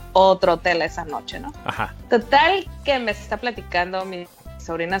buscar otro hotel esa noche, ¿no? Ajá. Total, que me está platicando mi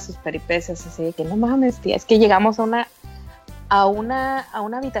sobrina sus peripecias, así de que no mames, tía, es que llegamos a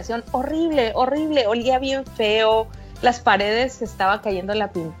una habitación horrible, olía bien feo, las paredes se estaba cayendo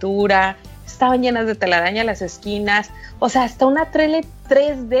la pintura, estaban llenas de telaraña las esquinas, o sea, hasta una tele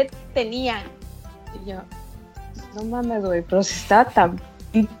 3D tenía. Y yo, no mames, güey, pero si estaba tan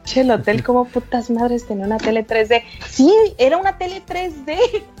pinche el hotel, ¿cómo putas madres tenía una tele 3D? Sí, era una tele 3D.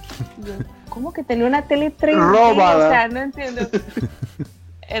 Y yo, ¿cómo que tenía una tele 3D? Róbala. O sea, no entiendo.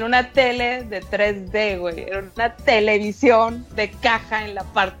 Era una tele de 3D, güey. Era una televisión de caja en la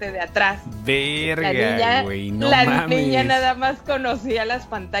parte de atrás. Verga, güey, no la mames. niña nada más conocía las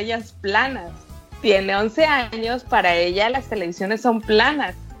pantallas planas. Tiene 11 años, para ella las televisiones son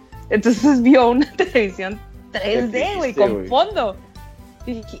planas. Entonces vio una televisión 3D, güey, con fondo.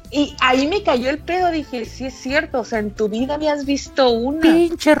 Y ahí me cayó el pedo, dije, sí es cierto, o sea, en tu vida habías visto una.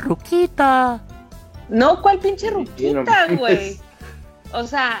 Pinche ruquita. No, ¿cuál pinche Sí, ruquita, no güey? mames. O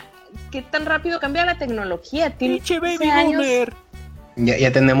sea, ¿qué tan rápido cambia la tecnología? Tiene Pinche 11 baby años. boomer.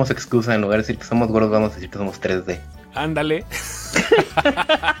 Ya tenemos excusa, en lugar de decir que somos gordos, vamos a decir que somos 3D. Ándale.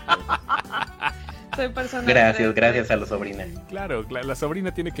 Soy persona Gracias, 3D. gracias a la sobrina. Claro, la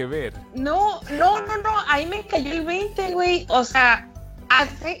sobrina tiene que ver. No, ahí me cayó el 20, güey. O sea,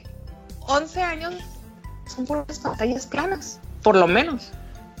 hace 11 años son puras pantallas planas, por lo menos.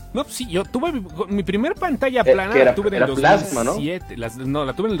 No, sí, yo tuve mi primer pantalla ¿Qué plana, era? la tuve en el Era plasma, ¿no? 2007.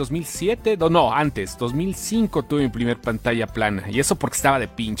 La tuve en el 2007. No, antes, 2005 tuve mi primer pantalla plana. Y eso porque estaba de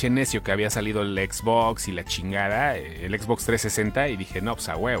pinche necio que había salido el Xbox y la chingada, el Xbox 360. Y dije, no, pues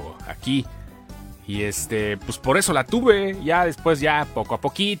a huevo, aquí. Y pues por eso la tuve. Ya después, ya poco a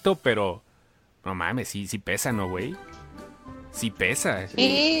poquito, pero no mames, sí pesa, ¿no, güey? Sí pesa.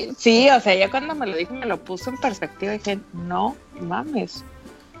 Y sí, o sea, ya cuando me lo dijo, me lo puso en perspectiva y dije, no mames.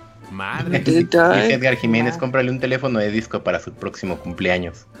 Madre, Dice Edgar Jiménez, Ma. cómprale un teléfono de disco para su próximo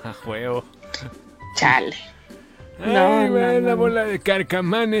cumpleaños. a huevo. Chale. Ay, No, güey, no, la no. bola de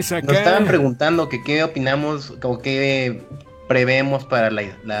carcamanes acá. Nos estaban preguntando que qué opinamos, o qué prevemos para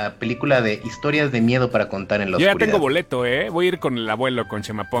la película de historias de miedo para contar en la Yo ya oscuridad. tengo boleto, ¿eh? Voy a ir con el abuelo, con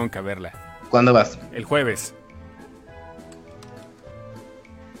Chemapunk a verla. ¿Cuándo vas? El jueves.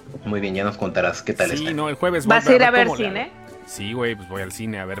 Muy bien, ya nos contarás qué tal Sí, está. no, el jueves. ¿Vas a ir a ver cómo la- cine? Sí, güey, pues voy al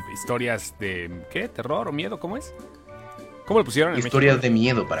cine a ver historias de... ¿Qué? ¿Terror o miedo? ¿Cómo es? ¿Cómo lo pusieron en Historias México? de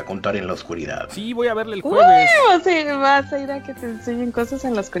miedo para contar en la oscuridad. Sí, voy a verle el jueves. ¿Vas a ir a que te enseñen cosas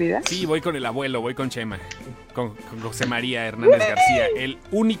en la oscuridad? Sí, voy con el abuelo, voy con Chema. Con José María Hernández García, el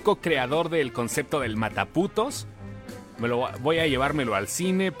único creador del concepto del mataputos. Voy a llevármelo al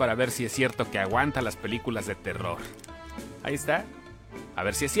cine para ver si es cierto que aguanta las películas de terror. Ahí está. A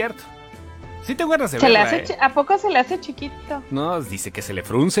ver si es cierto. Sí tengo ganas de Se le verla, hace ¿A poco se le hace chiquito? No, dice que se le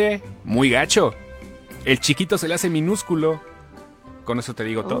frunce. Muy gacho. El chiquito se le hace minúsculo. Con eso te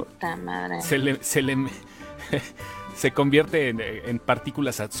digo todo. Puta madre. Se convierte en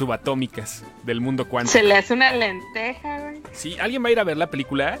partículas subatómicas del mundo cuántico. Se le hace una lenteja, güey. Sí, ¿alguien va a ir a ver la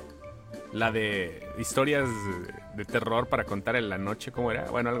película? La de historias de terror para contar en la noche, ¿cómo era?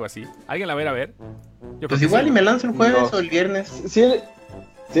 Bueno, algo así. ¿Alguien la va a ir a ver? Yo creo Pues que igual sí. y me lanzo el jueves No. o el viernes.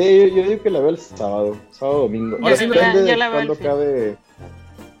 Sí, yo digo que la veo el sábado, domingo. Ahora sí, Depende yo de la veo el cuándo fin. cabe.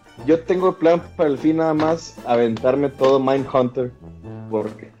 Yo tengo plan para el fin nada más aventarme todo Mindhunter.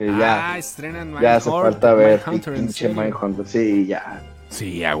 Porque ya Estrenan hace Mindhunter, falta ver Mindhunter, ¿en pinche serio? Mindhunter. Sí, ya.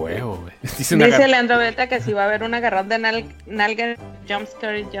 Sí, a huevo, güey. Dice Leandro Beta que si va a haber un agarrón de nalga,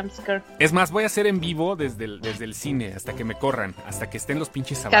 jumpscare. Es más, voy a hacer en vivo desde el cine hasta que me corran, hasta que estén los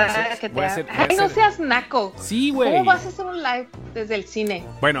pinches Cada avances. que te Voy a haga- hacer- voy a Ay, no hacer- seas naco. Sí, güey. ¿Cómo vas a hacer un live desde el cine?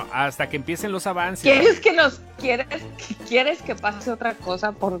 Bueno, hasta que empiecen los avances. ¿Quieres que pase otra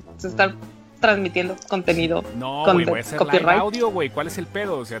cosa por estar transmitiendo contenido? No, con güey, voy a hacer live copyright? audio, güey. ¿Cuál es el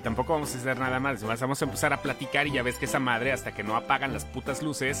pedo? O sea, tampoco vamos a hacer nada más. Vamos a empezar a platicar y ya ves que esa madre, hasta que no apagan las putas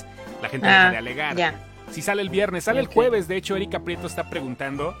luces, la gente deja de alegar. Ya. Si sale el viernes, sale Ok. el jueves. De hecho, Erika Prieto está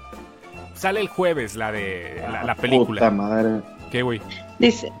preguntando. Sale el jueves la de la película. Puta madre. ¿Qué, güey?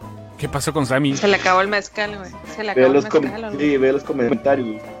 Dice, ¿Qué pasó con Sammy? se le acabó el mezcal, güey. Se le Ve acabó el los, mezcal. ¿o no? ve los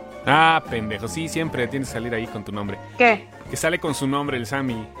comentarios. Ah, pendejo. Sí, siempre tienes que salir ahí con tu nombre. ¿Qué? Que sale con su nombre el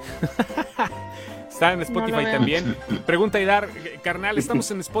Sammy. Está en Spotify No lo veo. también. Pregunta Idar, carnal, estamos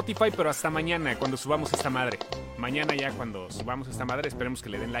en Spotify, pero hasta mañana, cuando subamos esta madre. Mañana ya cuando subamos esta madre, esperemos que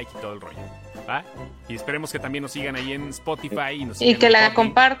le den like y todo el rollo. ¿Va? Y esperemos que también nos sigan ahí en Spotify. Y, nos Y sigan que en la Podbean.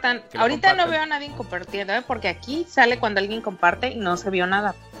 compartan. Que la Ahorita compartan. no veo a nadie compartiendo, ¿eh? Porque aquí sale cuando alguien comparte y no se vio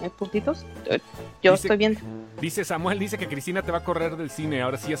nada. Puntitos. Yo Dice- estoy viendo. Dice Samuel, dice que Cristina te va a correr del cine.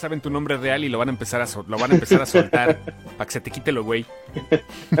 Ahora sí ya saben tu nombre real y lo van a empezar a soltar. Para que se te quite lo güey.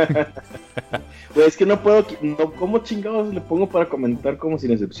 Güey, es que no puedo. ¿Cómo chingados le pongo para comentar como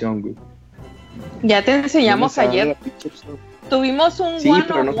sin excepción, güey? Ya te enseñamos No me sale ayer. la pinche opción. Tuvimos un Sí,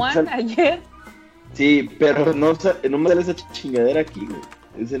 pero no one-on-one sal- ayer. Sí, pero no me sale esa chingadera aquí, güey.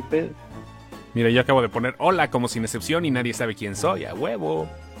 Es el pedo. Mira, yo acabo de poner hola como sin excepción y nadie sabe quién soy, a huevo.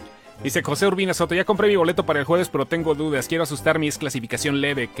 Dice José Urbina Soto, ya compré mi boleto para el jueves, pero tengo dudas. Quiero asustarme y es clasificación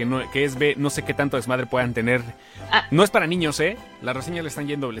leve, que es B, no sé qué tanto desmadre puedan tener. Ah. No es para niños, ¿eh? La reseña le está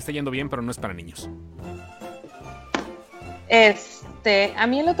yendo bien, pero no es para niños. A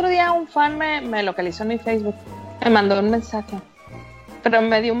mí el otro día un fan me localizó en mi Facebook, me mandó un mensaje, pero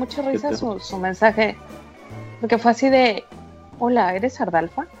me dio mucha risa su mensaje, porque fue así de, hola, ¿eres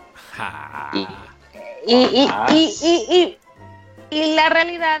Ardalfa? Ja. Y la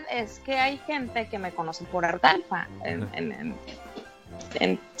realidad es que hay gente que me conoce por Ardalfa,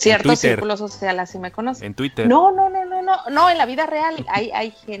 en ciertos Twitter. círculos sociales así me conocen. En Twitter. No, en la vida real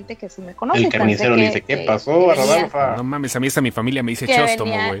hay gente que sí me conoce. El y pensé carnicero le dice, ¿qué pasó, venía- Ardalfa? No mames, a mí hasta mi familia me dice Que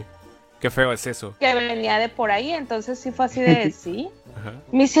chóstomo, venía- güey. Qué feo es eso. que venía de por ahí, entonces sí fue así de, sí. Ajá.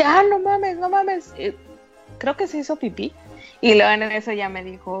 Me dice, no mames, creo que se hizo pipí. Y luego en eso ya me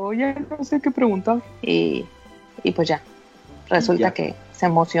dijo, oye, no sé qué preguntar. Y pues ya, resulta Ya. que se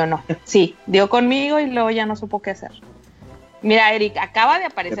emocionó. Sí, dio conmigo y luego ya no supo qué hacer. Mira, Eric, acaba de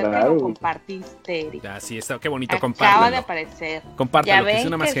aparecer Qué que raro. lo compartiste, Eric. Ya, sí, está, qué bonito, Acaba de compártelo. aparecer. Compártelo, Ya que ven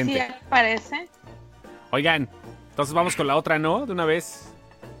suena más que gente. sí aparece. Oigan, entonces vamos con la otra, ¿no? De una vez.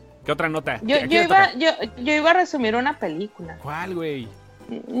 ¿Qué otra nota? Yo ¿A quién le toca? iba a resumir una película. ¿Cuál, güey?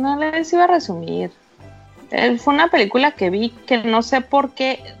 No les iba a resumir. Fue una película que vi que no sé por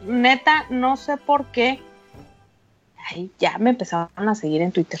qué, neta, no sé por qué. Ay, ya me empezaron a seguir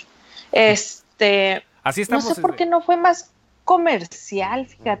en Twitter. Así No estamos. sé por qué no fue más comercial,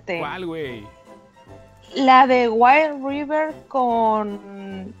 fíjate. ¿Cuál, güey? La de Wild River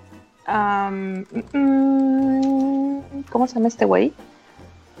con... ¿cómo se llama este güey?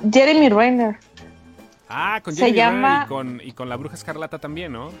 Jeremy Renner. Ah, con Se Jeremy llama- Renner y con la Bruja Escarlata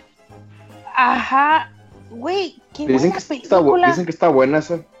también, ¿no? Ajá. Güey, qué Dicen buena que, película. dicen que está buena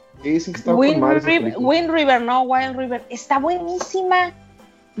esa. Dicen que está con madre esa película. Wind River, no, Wild River. Está buenísima.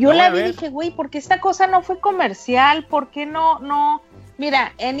 Yo La la voy a vi y ver. dije, güey, ¿por qué esta cosa no fue comercial? ¿Por qué no?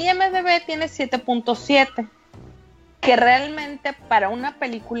 Mira, en IMDb tiene 7.7, que realmente para una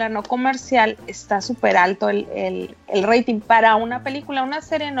película no comercial está súper alto el rating. Para una película, una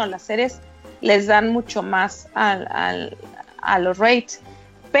serie no, las series les dan mucho más a los rates.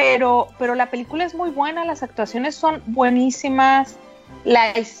 Pero la película es muy buena, las actuaciones son buenísimas,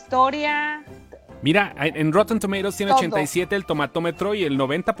 la historia... Mira, en Rotten Tomatoes tiene Todo. 87 el tomatómetro y el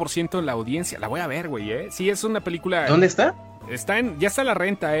 90% en la audiencia. La voy a ver, güey, ¿eh? Sí, es una película... ¿Dónde está? Ya está la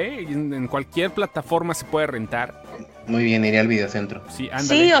renta, ¿eh? En cualquier plataforma se puede rentar. Muy bien, iré al videocentro. Sí, ándale,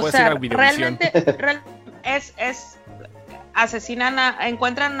 Sí, o puedes ir sea, al Videovisión. realmente es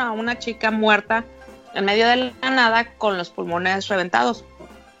encuentran a una chica muerta en medio de la nada con los pulmones reventados.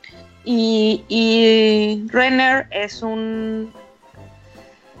 Y Renner es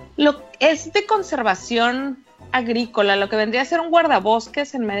es de conservación agrícola, lo que vendría a ser un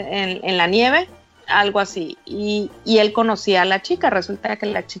guardabosques en la nieve, algo así. Y él conocía a la chica, resulta que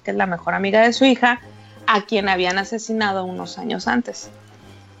la chica es la mejor amiga de su hija, a quien habían asesinado unos años antes.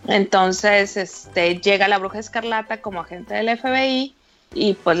 Entonces, llega la Bruja Escarlata como agente del FBI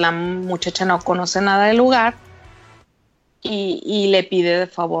y pues la muchacha no conoce nada del lugar y le pide de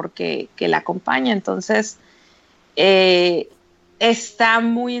favor que la acompañe. Entonces, está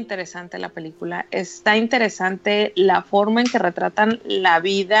muy interesante la película. Está interesante la forma en que retratan la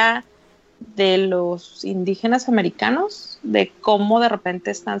vida de los indígenas americanos, de cómo de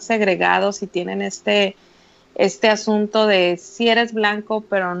repente están segregados y tienen este asunto de si eres blanco,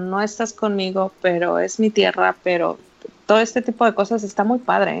 pero no estás conmigo, pero es mi tierra, pero todo este tipo de cosas está muy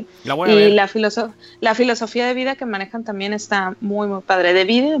padre, ¿eh? La voy a Y ver. la filosofía de vida que manejan también está muy, muy padre, de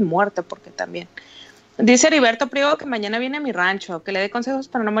vida y de muerte, porque también. Dice Heriberto Priego que mañana viene a mi rancho, que le dé consejos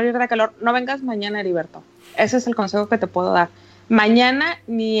para no morir de calor. No vengas mañana, Heriberto. Ese es el consejo que te puedo dar. Mañana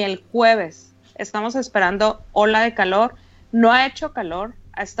ni el jueves. Estamos esperando ola de calor. No ha hecho calor.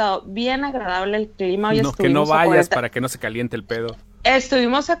 Ha estado bien agradable el clima. Hoy No, que no estuvimos a vayas 40 para que no se caliente el pedo.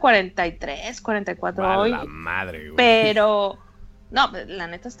 Estuvimos a 43, 44 A hoy. la madre, güey. Pero, no, la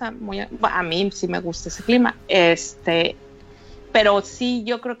neta está muy... A mí sí me gusta ese clima. Pero sí,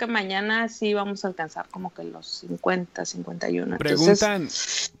 yo creo que mañana sí vamos a alcanzar como que los 50, 51.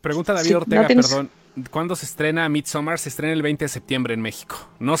 Pregunta David sí, Ortega, no tienes- perdón. ¿Cuándo se estrena Midsommar? Se estrena el 20 de septiembre en México.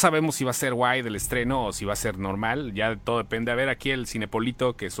 No sabemos si va a ser guay del estreno o si va a ser normal. Ya todo depende. A ver aquí el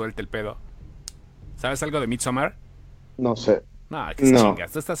Cinepolito que suelte el pedo. ¿Sabes algo de Midsommar? No sé. No, que se No.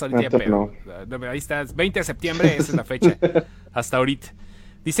 chingas. Tú estás ahorita de Neta, pedo. Ahí estás. 20 de septiembre, esa es la fecha. Hasta ahorita.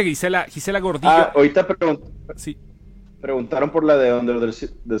 Dice Gisela Gordillo. Ahorita pregunto. Sí. preguntaron por la de Under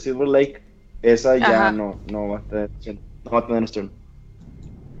the Silver Lake. Esa ya Ajá. no va a tener estreno.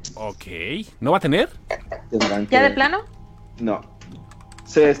 Ok. ¿No va a tener? Tendrán ¿Ya que- de plano? No.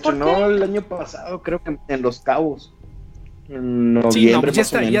 Se estrenó qué? el año pasado, creo que en Los Cabos. En noviembre, Sí, no, pues ya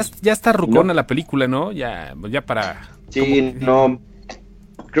más o está, menos. ya está rucona No. la película, ¿no? Ya para... Sí, no.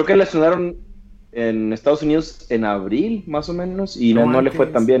 Creo que la estrenaron en Estados Unidos en abril, más o menos, y No, no le fue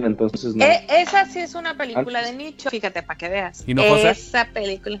antes. tan bien, entonces no. Esa sí es una película de nicho. Fíjate, para que veas. ¿Hinojosa? Esa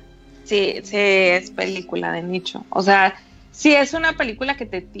película. Sí, es película de nicho. O sea, sí es una película que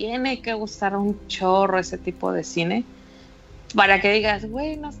te tiene que gustar un chorro ese tipo de cine. Para que digas,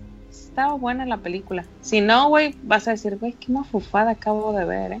 güey, no estaba buena la película. Si no, güey, vas a decir, güey, qué mafufada acabo de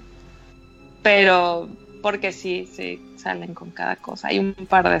ver, ¿eh? Pero, porque sí, salen con cada cosa. Hay un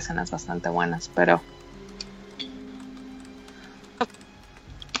par de escenas bastante buenas, pero...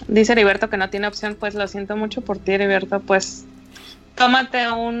 Dice Heriberto que no tiene opción, pues lo siento mucho por ti, Heriberto, pues tómate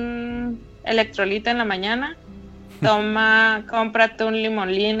un electrolito en la mañana, cómprate un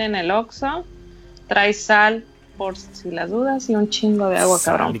limonlín en el Oxxo, trae sal por si las dudas y un chingo de agua,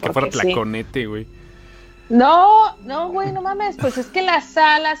 cabrón. Ni que fuera porque sí. tlaconete, güey. No, güey, no mames, pues es que la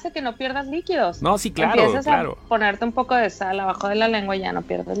sal hace que no pierdas líquidos. No, sí, claro, Empiezas claro. a ponerte un poco de sal abajo de la lengua y ya no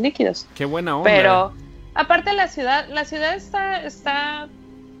pierdes líquidos. Qué buena onda. Pero aparte la ciudad está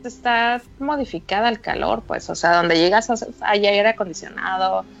modificada al calor, pues, o sea, donde llegas hay aire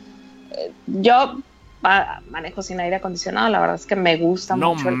acondicionado. Yo manejo sin aire acondicionado, la verdad es que me gusta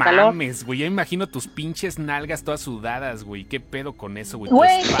No mucho el calor. mames, güey. Ya imagino tus pinches nalgas todas sudadas, güey. ¿Qué pedo con eso, güey? Tu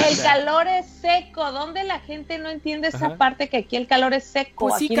Güey, espalda. el calor es seco. ¿Dónde la gente no entiende esa Ajá. parte que aquí el calor es seco?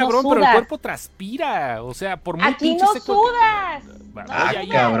 Pues sí, aquí cabrón, no pero el sudas. cuerpo transpira. O sea, por muy Aquí pinche no seco. sudas. Va, No Ah, oye,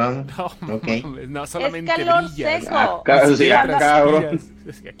 sudas. cabrón. No, Ok. mames, no, solamente calor brillas. seco. Ah, Ni sí, siquiera cuando- cabrón. transpiras.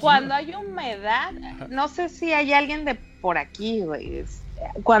 Es que aquí Cuando no. hay humedad, no sé si hay alguien de por aquí, güey.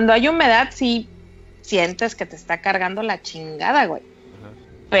 Cuando hay humedad, sí sientes que te está cargando la chingada, güey. Ajá.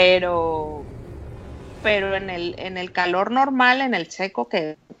 Pero en el calor normal, en el seco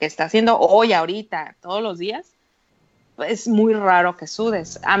que está haciendo hoy, ahorita, todos los días, es muy raro que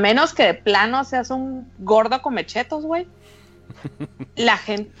sudes. A menos que de plano seas un gordo come chetos, güey. La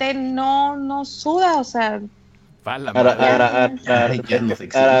gente no suda, o sea, Va la Ahora, madre. Ay, ya nos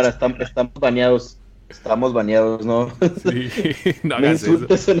ahora, estamos baneados. Estamos baneados, ¿no? Sí, no No hagas eso.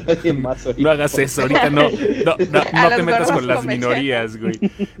 insultes a nadie más. ahorita. No hagas eso, ahorita no A te los metas gordos con las come minorías, güey.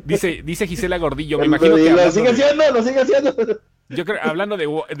 Dice Gisela Gordillo, me Lo imagino que sigue hablando haciendo, lo sigue haciendo. yo creo, hablando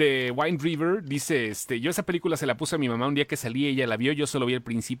de Wine River, dice, yo esa película se la puse a mi mamá un día que salí, ella la vio, yo solo vi al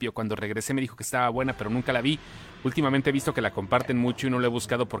principio, cuando regresé me dijo que estaba buena, pero nunca la vi. Últimamente he visto que la comparten mucho y no la he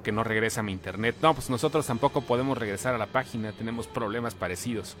buscado porque no regresa a mi internet. No, pues nosotros tampoco podemos regresar a la página, tenemos problemas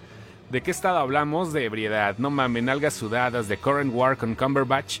parecidos. ¿De qué estado hablamos? De ebriedad. No mames, nalgas sudadas, de Current War con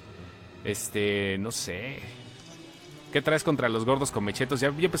Cumberbatch. No sé. ¿Qué traes contra los gordos con mechetos? Ya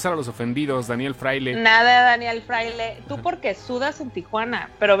empezaron los ofendidos, Daniel Fraile. nada, Daniel Fraile. Tú porque sudas en Tijuana,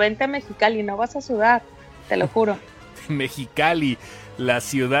 pero vente a Mexicali, no vas a sudar, te lo juro. Mexicali, la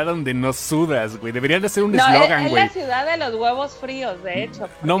ciudad donde no sudas, güey. Deberían de hacer un No, eslogan, es güey. la ciudad de los huevos fríos, de hecho.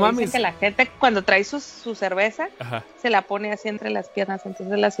 porque No dicen mames. que la gente cuando trae su cerveza Ajá. se la pone así entre las piernas,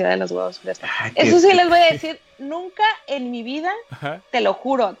 entonces es la ciudad de los huevos fríos. Ay, qué- Eso sí les voy a decir, nunca en mi vida, Ajá. te lo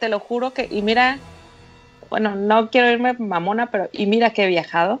juro que, y mira, bueno, no quiero irme mamona, pero y mira que he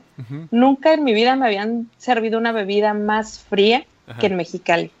viajado, Ujú. nunca en mi vida me habían servido una bebida más fría Ajá. que en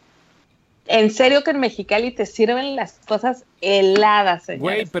Mexicali. En serio que en Mexicali te sirven las cosas heladas, señores.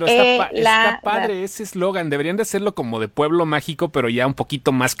 Güey, pero está Heladas. padre ese eslogan. Deberían de hacerlo como de pueblo mágico, pero ya un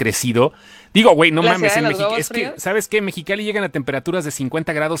poquito más crecido. Digo, güey, no ¿La mames, ciudad en de los México. huevos Es que, fríos? ¿sabes qué? En Mexicali llegan a temperaturas de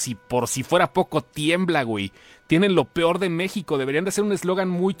 50 grados y por si fuera poco tiembla, güey. Tienen lo peor de México. Deberían de hacer un eslogan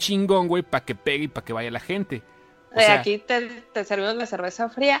muy chingón, güey, para que pegue y para que vaya la gente. O sea, Aquí te servimos la cerveza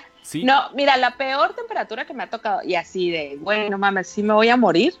fría. sí. No, mira, la peor temperatura que me ha tocado, y así de, güey, no mames, sí me voy a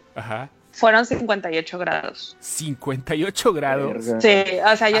morir, Ajá. fueron 58 grados. 58 grados. Verga. Sí,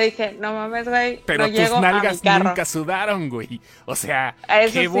 o sea, yo dije, no mames, güey, Pero no tus llego a mi nalgas carro. nunca sudaron, güey. O sea,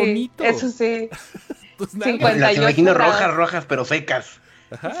 Eso qué sí, bonito. Eso sí, Tus nalgas. 50. Las imagino 58 grados. rojas, pero secas.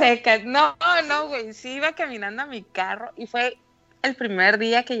 Ajá. secas. No, güey, sí iba caminando a mi carro y fue el primer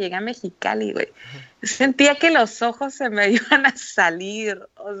día que llegué a Mexicali, güey. Sentía que los ojos se me iban a salir.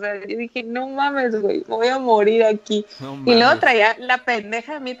 O sea, yo dije, no mames, güey, me voy a morir aquí. No Y luego mames. traía, la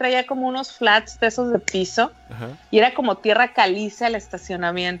pendeja de mí traía como unos flats de esos de piso Ajá. y era como tierra caliza el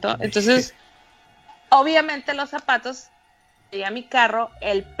estacionamiento. Entonces, obviamente los zapatos, llegué a mi carro,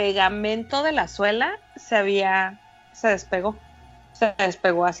 el pegamento de la suela se despegó. se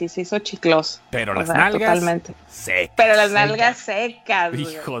despegó así, se hizo chicloso. Pero O las sea, nalgas totalmente. secas. Pero las nalgas secas,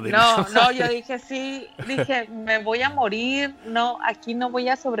 güey. Hijo de No, Dios. no, yo dije, me voy a morir, no, aquí no voy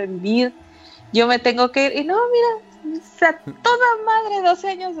a sobrevivir, yo me tengo que ir. Y no, mira, o sea, toda madre, 12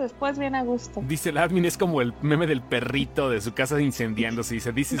 años después, bien a gusto. Dice el admin, es como el meme del perrito de su casa incendiándose.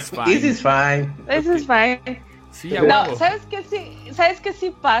 Dice, this is fine. This is fine. Eso es fine. Sí, a No, huevo. ¿sabes qué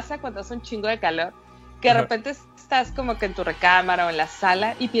sí pasa cuando hace un chingo de calor? Que de Ajá. repente estás como que en tu recámara o en la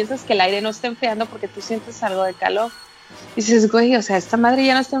sala y piensas que el aire no está enfriando porque tú sientes algo de calor. Y dices, güey, o sea, esta madre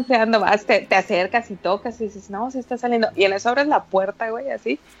ya no está enfriando, vas, te acercas y tocas y dices, no, sí está saliendo. Y en eso abres la puerta, güey,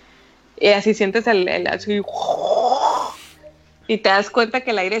 así. Y así sientes el así. Y te das cuenta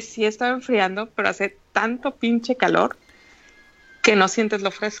que el aire sí está enfriando, pero hace tanto pinche calor que no sientes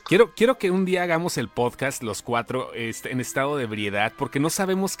lo fresco. Quiero que un día hagamos el podcast los cuatro en estado de ebriedad, porque no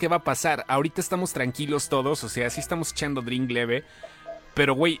sabemos qué va a pasar. Ahorita estamos tranquilos todos, o sea, sí estamos echando drink leve.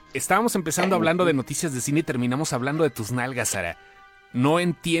 Pero, güey, estábamos empezando hablando de noticias de cine y terminamos hablando de tus nalgas, Sara. No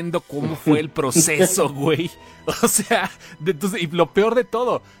entiendo cómo fue el proceso, güey. O sea, y lo peor de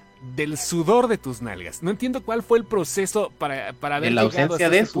todo, del sudor de tus nalgas. No entiendo cuál fue el proceso para haber De la llegado ausencia hasta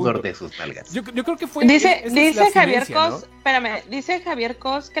de ese sudor punto. de sus nalgas. Yo creo que fue... Dice esa es la Javier abstinencia, Cos, espérame, dice Javier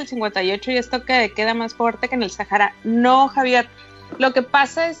Cos que el 58 y esto que queda más fuerte que en el Sahara. No, Javier, lo que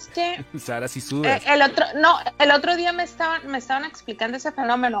pasa es que ¿no? Sara, sí sudas. el otro día me estaban explicando ese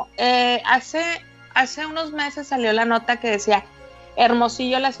fenómeno. Hace unos meses salió la nota que decía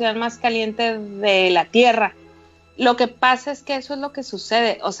Hermosillo, la ciudad más caliente de la Tierra. Lo que pasa es que eso es lo que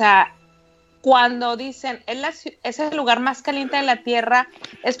sucede, o sea, cuando dicen es el lugar más caliente de la Tierra,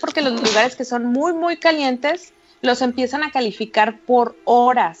 es porque los lugares que son muy, muy calientes los empiezan a calificar por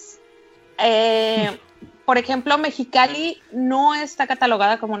horas. Por ejemplo, Mexicali no está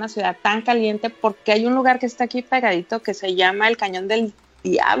catalogada como una ciudad tan caliente porque hay un lugar que está aquí pegadito que se llama el Cañón del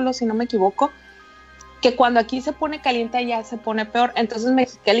Diablo, si no me equivoco, que cuando aquí se pone caliente allá se pone peor. Entonces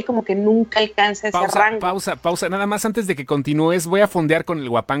Mexicali como que nunca alcanza ese rango. Pausa. Nada más antes de que continúes, voy a fondear con el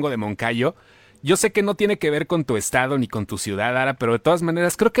guapango de Moncayo. Yo sé que no tiene que ver con tu estado ni con tu ciudad, Ara, pero de todas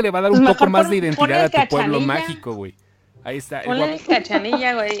maneras creo que le va a dar un Pues poco mejor más de ponle identidad a tu pueblo Cachanilla. mágico, güey. Ahí está. Ponle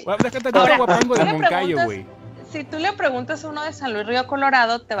Cachanilla, güey. El guapango de tú le Moncayo, preguntas- güey. Si tú le preguntas a uno de San Luis Río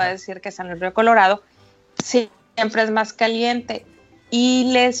Colorado, te va a decir que San Luis Río Colorado siempre es más caliente.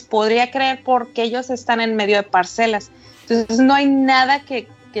 Y les podría creer porque ellos están en medio de parcelas. Entonces no hay nada que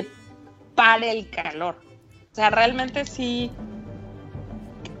pare el calor. O sea, realmente sí.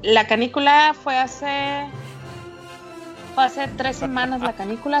 La canícula fue hace 3 semanas la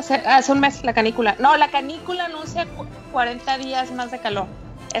canícula, hace un mes la canícula. No, la canícula anuncia 40 días más de calor.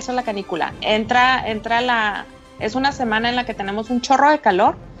 Eso es la canícula. Es una semana en la que tenemos un chorro de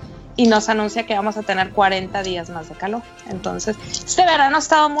calor y nos anuncia que vamos a tener 40 días más de calor. Entonces, este verano ha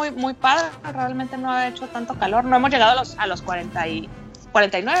estado muy, muy padre. Realmente no ha hecho tanto calor. No hemos llegado a los 40 y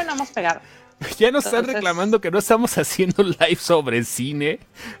 49, no hemos pegado. Ya nos están Entonces- reclamando que no estamos haciendo live sobre cine.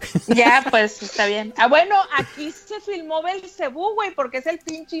 Ya, pues, está bien. Ah, bueno, aquí se filmó Belcebú, güey, porque es el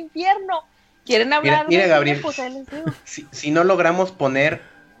pinche infierno. ¿Quieren hablar Mira, de Gabriel. cine? Pues ahí les digo. Si no logramos poner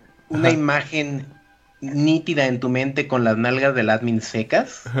una Ajá. imagen nítida en tu mente con las nalgas del admin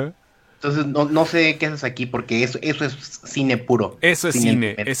secas, entonces no sé qué haces aquí porque eso es cine puro. Eso es cine,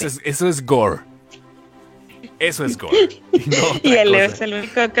 en tu mente. eso es gore. Eso es gore. Y, no otra Y él cosa. es el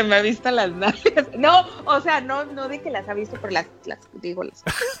único que me ha visto las nalgas. No, o sea, no de que las ha visto, pero las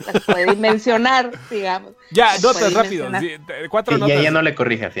puede mencionar, digamos. Ya, Las notas puede rápido. mencionar. Sí, 4 Sí, notas. ya no le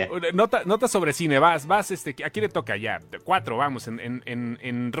corrijas, ya. Nota sobre cine, vas, ¿a quién le toca ya? 4, vamos,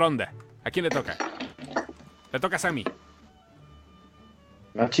 en ronda. ¿A quién le toca? Le toca a Sammy.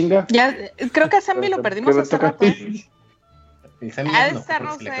 Ah, chinga. Ya, creo que a Sammy lo perdimos ¿Qué me hace toca a rato. mí? Y Sammy Ha ya de estar,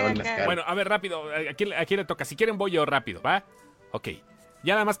 porque se le no acabó el sé, mezcal. Bueno, a ver, rápido, ¿a quién le toca? Si quieren voy yo rápido, ¿va? Ok.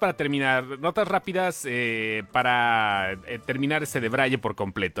 Ya nada más para terminar, notas rápidas para terminar este debraye por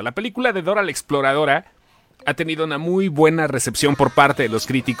completo. La película de Dora la Exploradora ha tenido una muy buena recepción por parte de los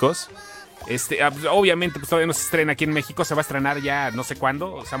críticos. Obviamente, pues todavía no se estrena aquí en México, se va a estrenar ya no sé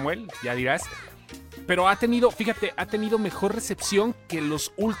cuándo, Samuel, ya dirás. Pero ha tenido mejor recepción que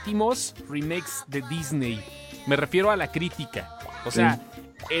los últimos remakes de Disney. Me refiero a la crítica. O sea,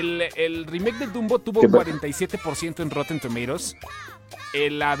 el remake de Dumbo tuvo 47% en Rotten Tomatoes.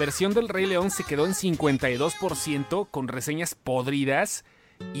 La versión del Rey León se quedó en 52% con reseñas podridas.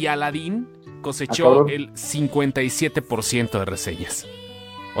 Y Aladdin cosechó el 57% de reseñas.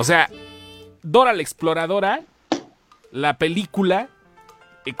 O sea, Dora la Exploradora, la película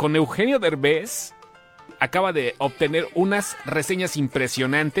con Eugenio Derbez, acaba de obtener unas reseñas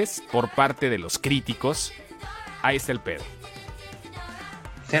impresionantes por parte de los críticos. Ahí está el pedo.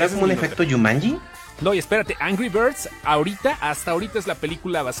 ¿Será como un efecto Jumanji? No, y espérate, Angry Birds hasta ahorita es la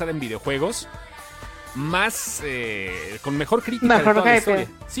película basada en videojuegos más, con mejor crítica de toda la historia.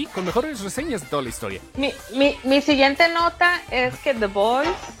 Sí, con mejores reseñas de toda la historia. Mi siguiente nota es que The Boys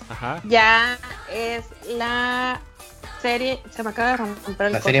ya es la serie, se me acaba de romper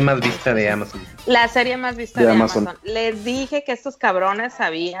el La serie más vista de Amazon. La serie más vista de Amazon. Les dije que estos cabrones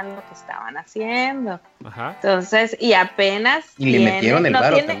sabían lo que estaban haciendo. Ajá. Entonces, y apenas... Y le metieron el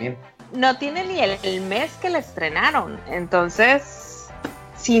varo también. No tiene ni el mes que la estrenaron. Entonces,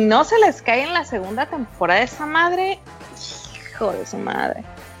 si no se les cae en la segunda temporada de esa madre, hijo de su madre.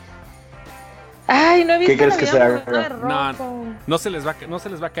 Ay, no he visto. ¿Qué crees que se haga? No se les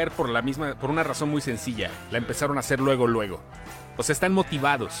va a caer por una razón muy sencilla. La empezaron a hacer luego. O sea, están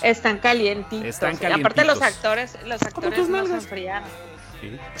motivados. Están calientitos. Aparte los actores no se enfriaron.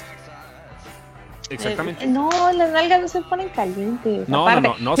 Sí. Exactamente. No, las nalgas no se ponen calientes. No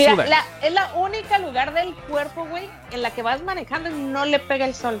mira, sudan. Es la única lugar del cuerpo, güey, en la que vas manejando y no le pega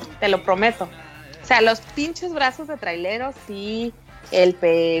el sol, te lo prometo. O sea, los pinches brazos de traileros, sí, el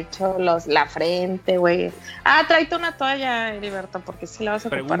pecho, la frente, güey. Tráete una toalla, Heriberto, porque sí la vas a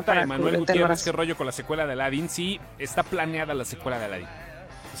ocupar. Pregunta a Manuel Gutiérrez qué rollo con la secuela de Aladdin. Sí, está planeada la secuela de Aladdin.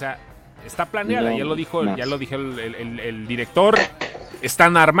 O sea, está planeada, ya lo dijo el director.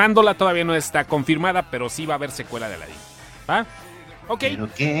 Están armándola, todavía no está confirmada, pero sí va a haber secuela de Aladdin. ¿Va? Ok. Pero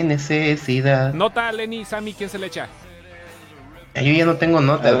qué necesidad. Nota, Lenny, Sammy, ¿quién se le echa? Yo ya no tengo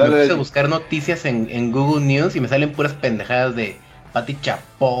notas. Me puse a buscar noticias en Google News y me salen puras pendejadas de Pati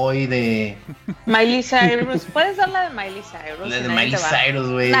Chapoy, de Miley Cyrus. Puedes dar la de Miley Cyrus. La de Miley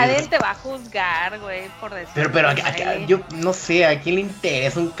Cyrus, güey. Nadie te va a juzgar, güey, por decir. Pero yo no sé, ¿a quién le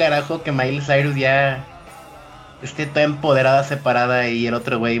interesa un carajo que Miley Cyrus ya esté toda empoderada, separada, y el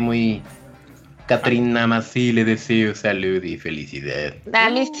otro güey muy... Catrín, nada más sí le deseo salud y felicidad.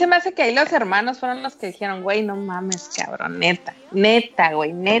 A mí se me hace que ahí los hermanos fueron los que dijeron, güey, no mames, cabrón, neta,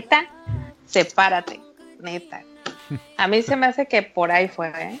 güey, neta, sepárate, neta. A mí se me hace que por ahí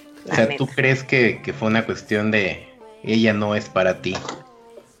fue, O sea, ¿tú crees que fue una cuestión de ella no es para ti?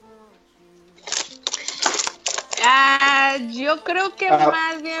 Yo creo que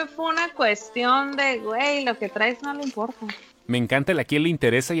más bien fue una cuestión de, güey, lo que traes no le importa. Me encanta a quien le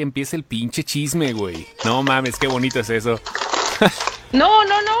interesa y empieza el pinche chisme, güey. No mames, qué bonito es eso. No,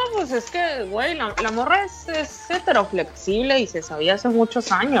 pues es que, güey, la morra es heteroflexible y se sabía hace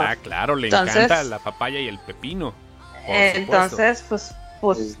muchos años. Claro, le encanta la papaya y el pepino. Entonces, pues...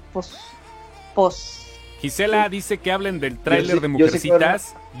 Gisela dice que hablen del tráiler de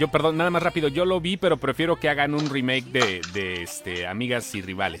Mujercitas. Perdón, nada más rápido, yo lo vi, pero prefiero que hagan un remake de Amigas y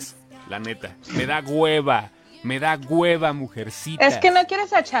Rivales. La neta, me da hueva, Mujercitas. Es que no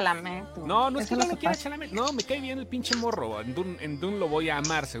quieres a Chalamet. No es que no quiera a Chalamet. No, me cae bien el pinche morro. En Dune lo voy a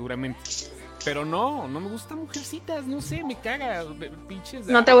amar seguramente. Pero no me gustan Mujercitas, no sé, me caga. Pinches.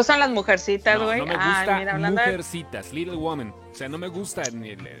 ¿No te gustan las Mujercitas, güey? No me gusta Mujercitas, Little Woman. O sea, no me gusta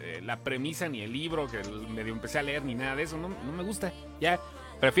ni la premisa, ni el libro que medio empecé a leer, ni nada de eso. No me gusta. Ya,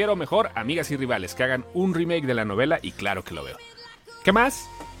 prefiero mejor Amigas y Rivales, que hagan un remake de la novela y claro que lo veo. ¿Qué más?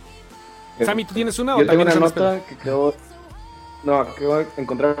 Sammy, ¿tú tienes una? Yo tengo una nota que acabo de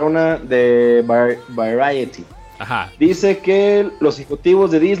encontrar una de Variety. Ajá. Dice que los ejecutivos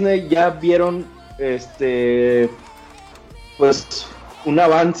de Disney ya vieron pues un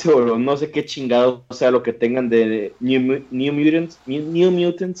avance o no sé qué chingado, o sea, lo que tengan de New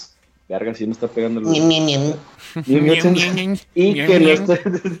Mutants. Verga, si me está pegando New Mutants. Y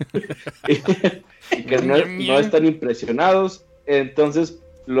que no están impresionados. Entonces,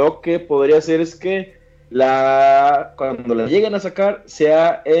 lo que podría hacer es que cuando la lleguen a sacar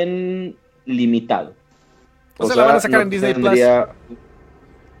sea en limitado. O sea, la van a sacar en Disney Plus.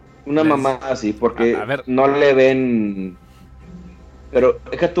 Una mamá así, porque no le ven. Pero,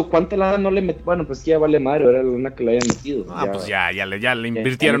 deja tú, ¿cuánta lana no le metió? Bueno, pues ya vale madre, era una que le hayan metido. Pues ya le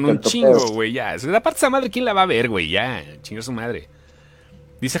invirtieron un chingo, güey, ya. Aparte esa madre, ¿quién la va a ver, güey? Ya, chingó su madre.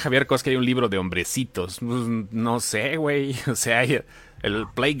 Dice Javier Cos que hay un libro de hombrecitos. No sé, güey. O sea, el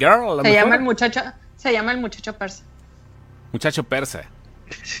Playgirl. Se llama el muchacho persa. Muchacho persa.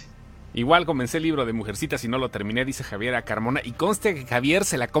 Igual comencé el libro de Mujercitas y no lo terminé, dice Javier a Carmona. Y conste que Javier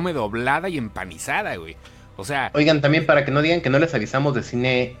se la come doblada y empanizada, güey. O sea... Oigan, también para que no digan que no les avisamos de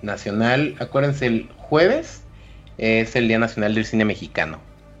cine nacional, acuérdense, el jueves es el Día Nacional del Cine Mexicano.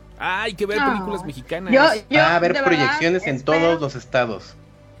 Hay que ver películas mexicanas. Va a haber proyecciones en todos los estados.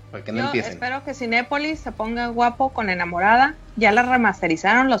 Para que no empiecen. Espero que Cinépolis se ponga guapo con Enamorada. Ya la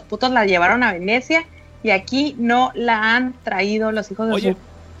remasterizaron, los putos la llevaron a Venecia y aquí no la han traído los hijos de Oye,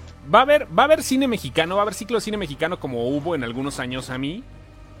 va a haber cine mexicano, va a haber ciclo de cine mexicano como hubo en algunos años a mí.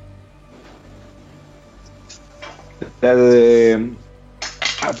 La de...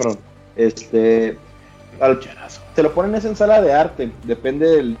 perdón. Te lo ponen esa en sala de arte,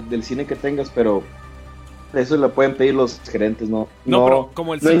 depende del cine que tengas, pero eso lo pueden pedir los gerentes, ¿no? No, pero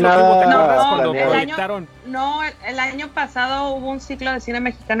como el no hay ciclo que nada hubo, ¿te acuerdas No, cuando planeado. proyectaron? El año pasado hubo un ciclo de cine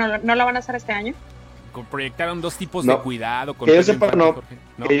mexicano, ¿no lo van a hacer este año? Proyectaron 2 tipos No. de cuidado. Con Que yo Pedro sepa, Infante y no. Jorge.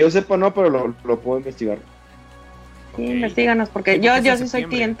 Que yo sepa no, pero lo puedo investigar. Sí, Ok. investíganos, porque Sí, yo porque es en sí soy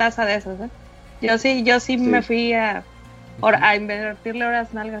septiembre. clientaza de esos, ¿eh? Yo sí me fui a invertirle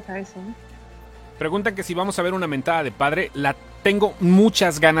horas nalgas a eso, ¿eh? Preguntan que si vamos a ver una mentada de padre. La tengo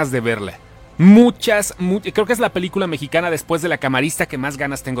muchas ganas de verla. Muchas. Creo que es la película mexicana después de La Camarista que más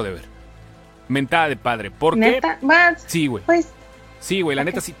ganas tengo de ver. Mentada de padre. ¿Por qué? ¿Neta? Más, Sí, güey. pues, Sí, güey, la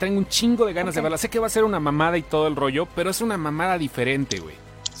neta sí tengo un chingo de ganas de Ok. verla. Sé que va a ser una mamada y todo el rollo, pero es una mamada diferente, güey.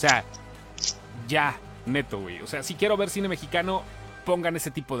 O sea, ya, neto, güey. O sea, si quiero ver cine mexicano, pongan ese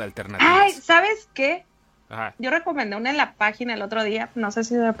tipo de alternativas. ay, ¿sabes qué? Ajá. Yo recomendé una en la página el otro día, no sé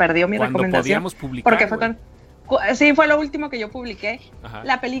si se me perdió mi Cuando recomendación. podíamos publicar, Porque fue güey. sí, fue lo último que yo publiqué. Ajá.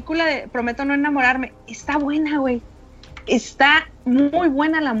 La película de Prometo no enamorarme está buena, güey. Está muy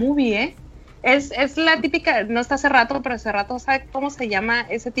buena la movie, ¿eh? Es la típica, no está hace rato, pero hace rato, ¿sabe cómo se llama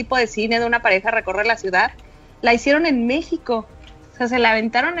ese tipo de cine de una pareja recorre la ciudad? La hicieron en México. O sea, se la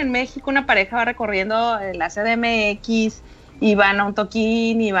aventaron en México, una pareja va recorriendo la CDMX y van a un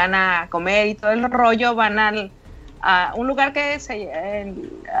toquín y van a comer y todo el rollo, van a un lugar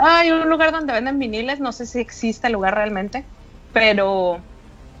hay un lugar donde venden viniles, no sé si existe el lugar realmente, pero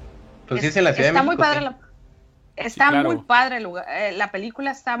Pues sí, es en la Ciudad está de muy México. padre sí. está claro. muy padre el lugar, la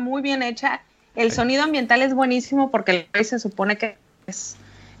película está muy bien hecha, el sonido ambiental es buenísimo porque el güey se supone que es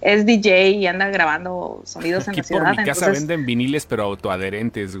DJ y anda grabando sonidos en Aquí la por ciudad, mi casa entonces venden viniles, pero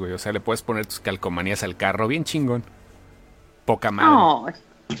autoadherentes, güey. O sea, le puedes poner tus calcomanías al carro, bien chingón. Poca madre.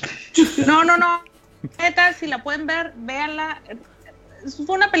 no, neta, si la pueden ver, véanla.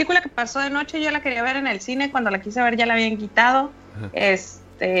 Fue una película que pasó de noche, yo la quería ver en el cine, cuando la quise ver ya la habían quitado. Ajá.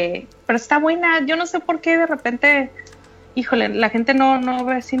 Pero está buena, yo no sé por qué de repente, híjole, la gente no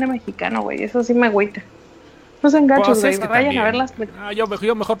ve cine mexicano, güey, eso sí me agüita. No se enganchen, Pues güey, es que vayan también. a ver las películas.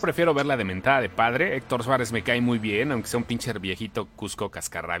 Yo mejor prefiero ver la de mentada de padre. Héctor Suárez me cae muy bien, aunque sea un pinche viejito Cusco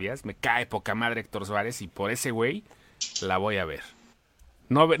cascarrabias. Me cae poca madre Héctor Suárez y por ese güey la voy a ver.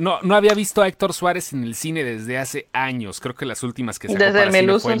 No había visto a Héctor Suárez en el cine desde hace años. Creo que las últimas que sacó Desde para el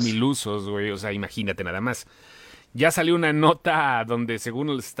cine fue el Milusos. Milusos, güey. O sea, imagínate nada más. Ya salió una nota donde según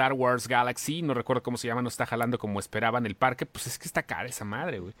el Star Wars Galaxy, no recuerdo cómo se llama, no está jalando como esperaban el parque. Pues es que está cara esa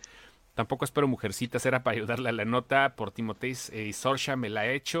madre, güey. Tampoco espero Mujercitas, era para ayudarle a la nota. Por Timothée Sorsha me la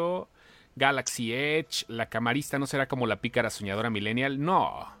he hecho. Galaxy Edge, La Camarista no será como La Pícara Soñadora Millennial.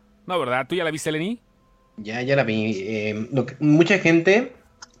 No, ¿verdad? ¿Tú ya la viste, Lenny? Ya la vi. Mucha gente,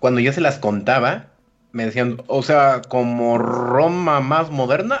 cuando yo se las contaba, me decían, o sea, como Roma más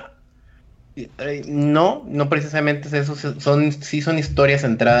moderna. No precisamente es eso. Sí son historias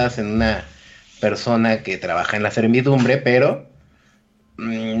centradas en una persona que trabaja en la servidumbre, pero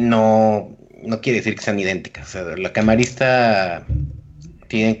no quiere decir que sean idénticas. O sea, La Camarista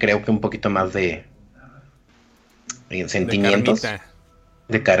tiene, creo que un poquito más de sentimientos,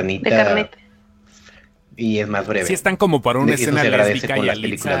 de carnita, De carnita. y es más breve. Sí están como para una Eso escena se agradece lésbica con y las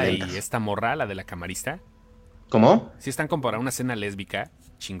películas Alitza y lentas. esta morra, la de La Camarista. ¿Cómo? Sí están como para una escena lésbica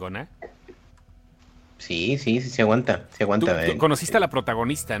chingona. Sí, se aguanta, Tú ¿eh? conociste a la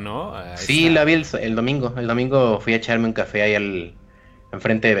protagonista, ¿no? Sí, la vi el domingo. El domingo fui a echarme un café ahí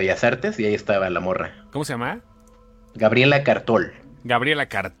enfrente de Bellas Artes y ahí estaba la morra. ¿Cómo se llama? Gabriela Cartol. Gabriela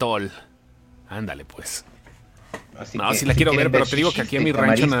Cartol. Ándale, pues. Así No, que, sí la si quiero ver, quieren pero te digo que aquí en mi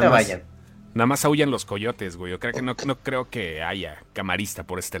Camarista, rancho nada más, vayan. nada más aullan los coyotes, güey. Yo creo que no creo que haya camarista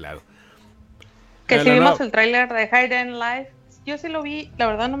por este lado. Que No, si no, vimos no. el tráiler de Hidden Life, yo sí lo vi, la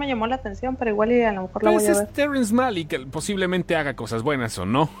verdad no me llamó la atención, pero igual y a lo mejor la Pues voy a ver. es Terrence Malick, que posiblemente haga cosas buenas o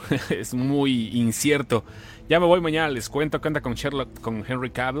no. Es muy incierto. Ya me voy mañana, les cuento qué onda con Sherlock, con Henry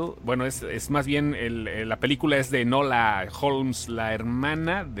Cavill. Bueno, es más bien, la película es de Enola Holmes, la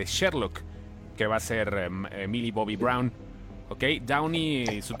hermana de Sherlock, que va a ser Millie Bobby Brown. Ok,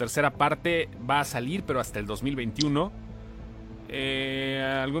 Downey, su tercera parte va a salir, pero hasta el 2021.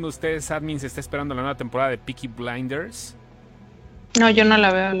 ¿Alguno de ustedes, admins, está esperando la nueva temporada de Peaky Blinders? No, yo no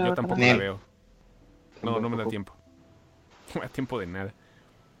la veo, la Yo verdad. tampoco la veo. No me da tiempo. No me da tiempo de nada.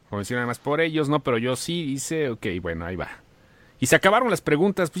 Como decía nada más por ellos, ¿no? Pero yo sí dice, ok, bueno, ahí va. Y se acabaron las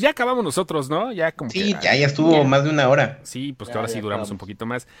preguntas. Pues ya acabamos nosotros, ¿no? Ya como Sí, que... ya estuvo Ya. más de una hora. Sí, pues que Ya, ahora sí ya duramos acabamos. un poquito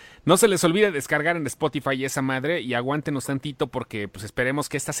más. No se les olvide descargar en Spotify esa madre y aguántenos tantito porque pues esperemos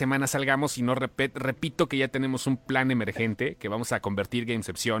que esta semana salgamos y no repito que ya tenemos un plan emergente que vamos a convertir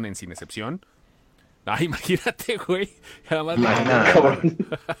Gamecepción en Cinecepción. Ay, imagínate, güey. Nada más Imagínate. Cabrón.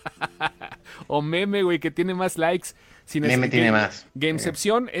 O Meme, güey, que tiene más likes. Meme tiene más.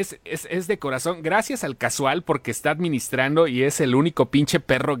 Gamecepción es de corazón. Gracias al Casual porque está administrando y es el único pinche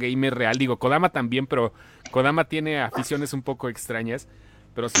perro gamer real. Digo, Kodama también, pero Kodama tiene aficiones un poco extrañas.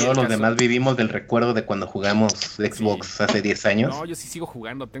 Pero sí, Todos el los Casual- demás vivimos del recuerdo de cuando jugamos Xbox hace 10 años. No, yo sí sigo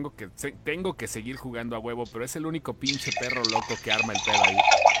jugando. Tengo que seguir jugando a huevo, pero es el único pinche perro loco que arma el pedo ahí.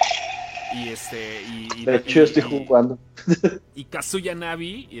 De hecho, yo estoy jugando. Y Kazuya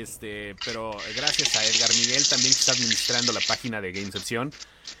Navi, pero gracias a Edgar Miguel también que está administrando la página de Gamecepción.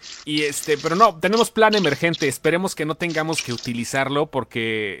 Pero no, tenemos plan emergente. Esperemos que no tengamos que utilizarlo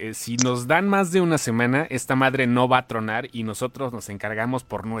porque si nos dan más de una semana, esta madre no va a tronar y nosotros nos encargamos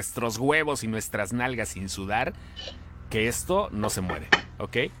por nuestros huevos y nuestras nalgas sin sudar que esto no se muere,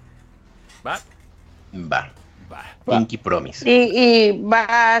 ¿ok? ¿Va? Va. Va. Pinky Promise. Y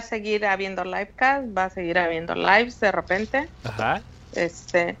va a seguir habiendo livecast, va a seguir habiendo lives de repente. Ajá.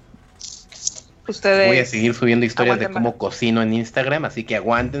 Ustedes Voy a seguir subiendo historias de Aguanten, cómo cocino en Instagram, así que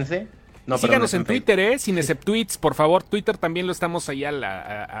aguántense. No, Síganos perdón, en Twitter, sin Tweets, por favor. Twitter también lo estamos allá Y en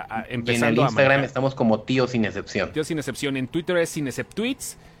el empezando a Instagram manejar. estamos como tío sin excepción. Tío sin excepción. En Twitter es sin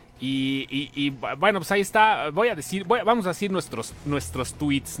Tweets. Y bueno, pues ahí está. Vamos a decir nuestros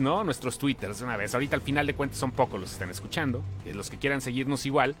tweets, ¿no? Nuestros twitters de una vez. Ahorita al final de cuentas son pocos los que están escuchando. Los que quieran seguirnos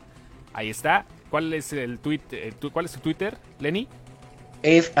igual. Ahí está. ¿Cuál es el tweet? ¿Cuál es tu Twitter, Lenny?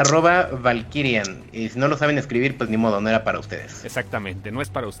 Es @Valkyrian. Y si no lo saben escribir, pues ni modo, no era para ustedes. Exactamente, no es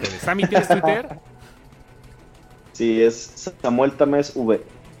para ustedes. Sammy, ¿tienes Twitter? Sí, es Samuel Tamés V.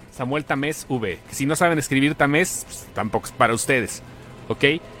 Samuel Tamés V. Si no saben escribir Tamés, pues, tampoco es para ustedes. ¿Ok?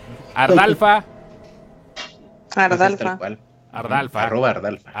 Ardalfa. Pues es tal Ardalfa. cual. Ardalfa.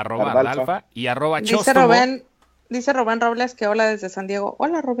 @Ardalfa. @Ardalfa. Y Dice @Chóstomo. Dice Rubén Robles que hola desde San Diego.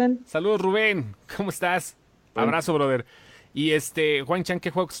 Hola, Rubén. Saludos, Rubén. ¿Cómo estás? Abrazo, brother. Y Juan Chan,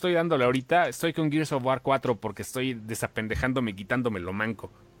 ¿qué juego estoy dándole ahorita? Estoy con Gears of War 4 porque estoy desapendejándome, quitándome lo manco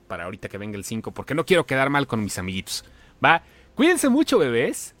para ahorita que venga el 5, porque no quiero quedar mal con mis amiguitos. Va, cuídense mucho,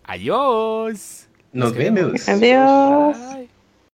 bebés. Adiós. Nos vemos. Adiós. Bye.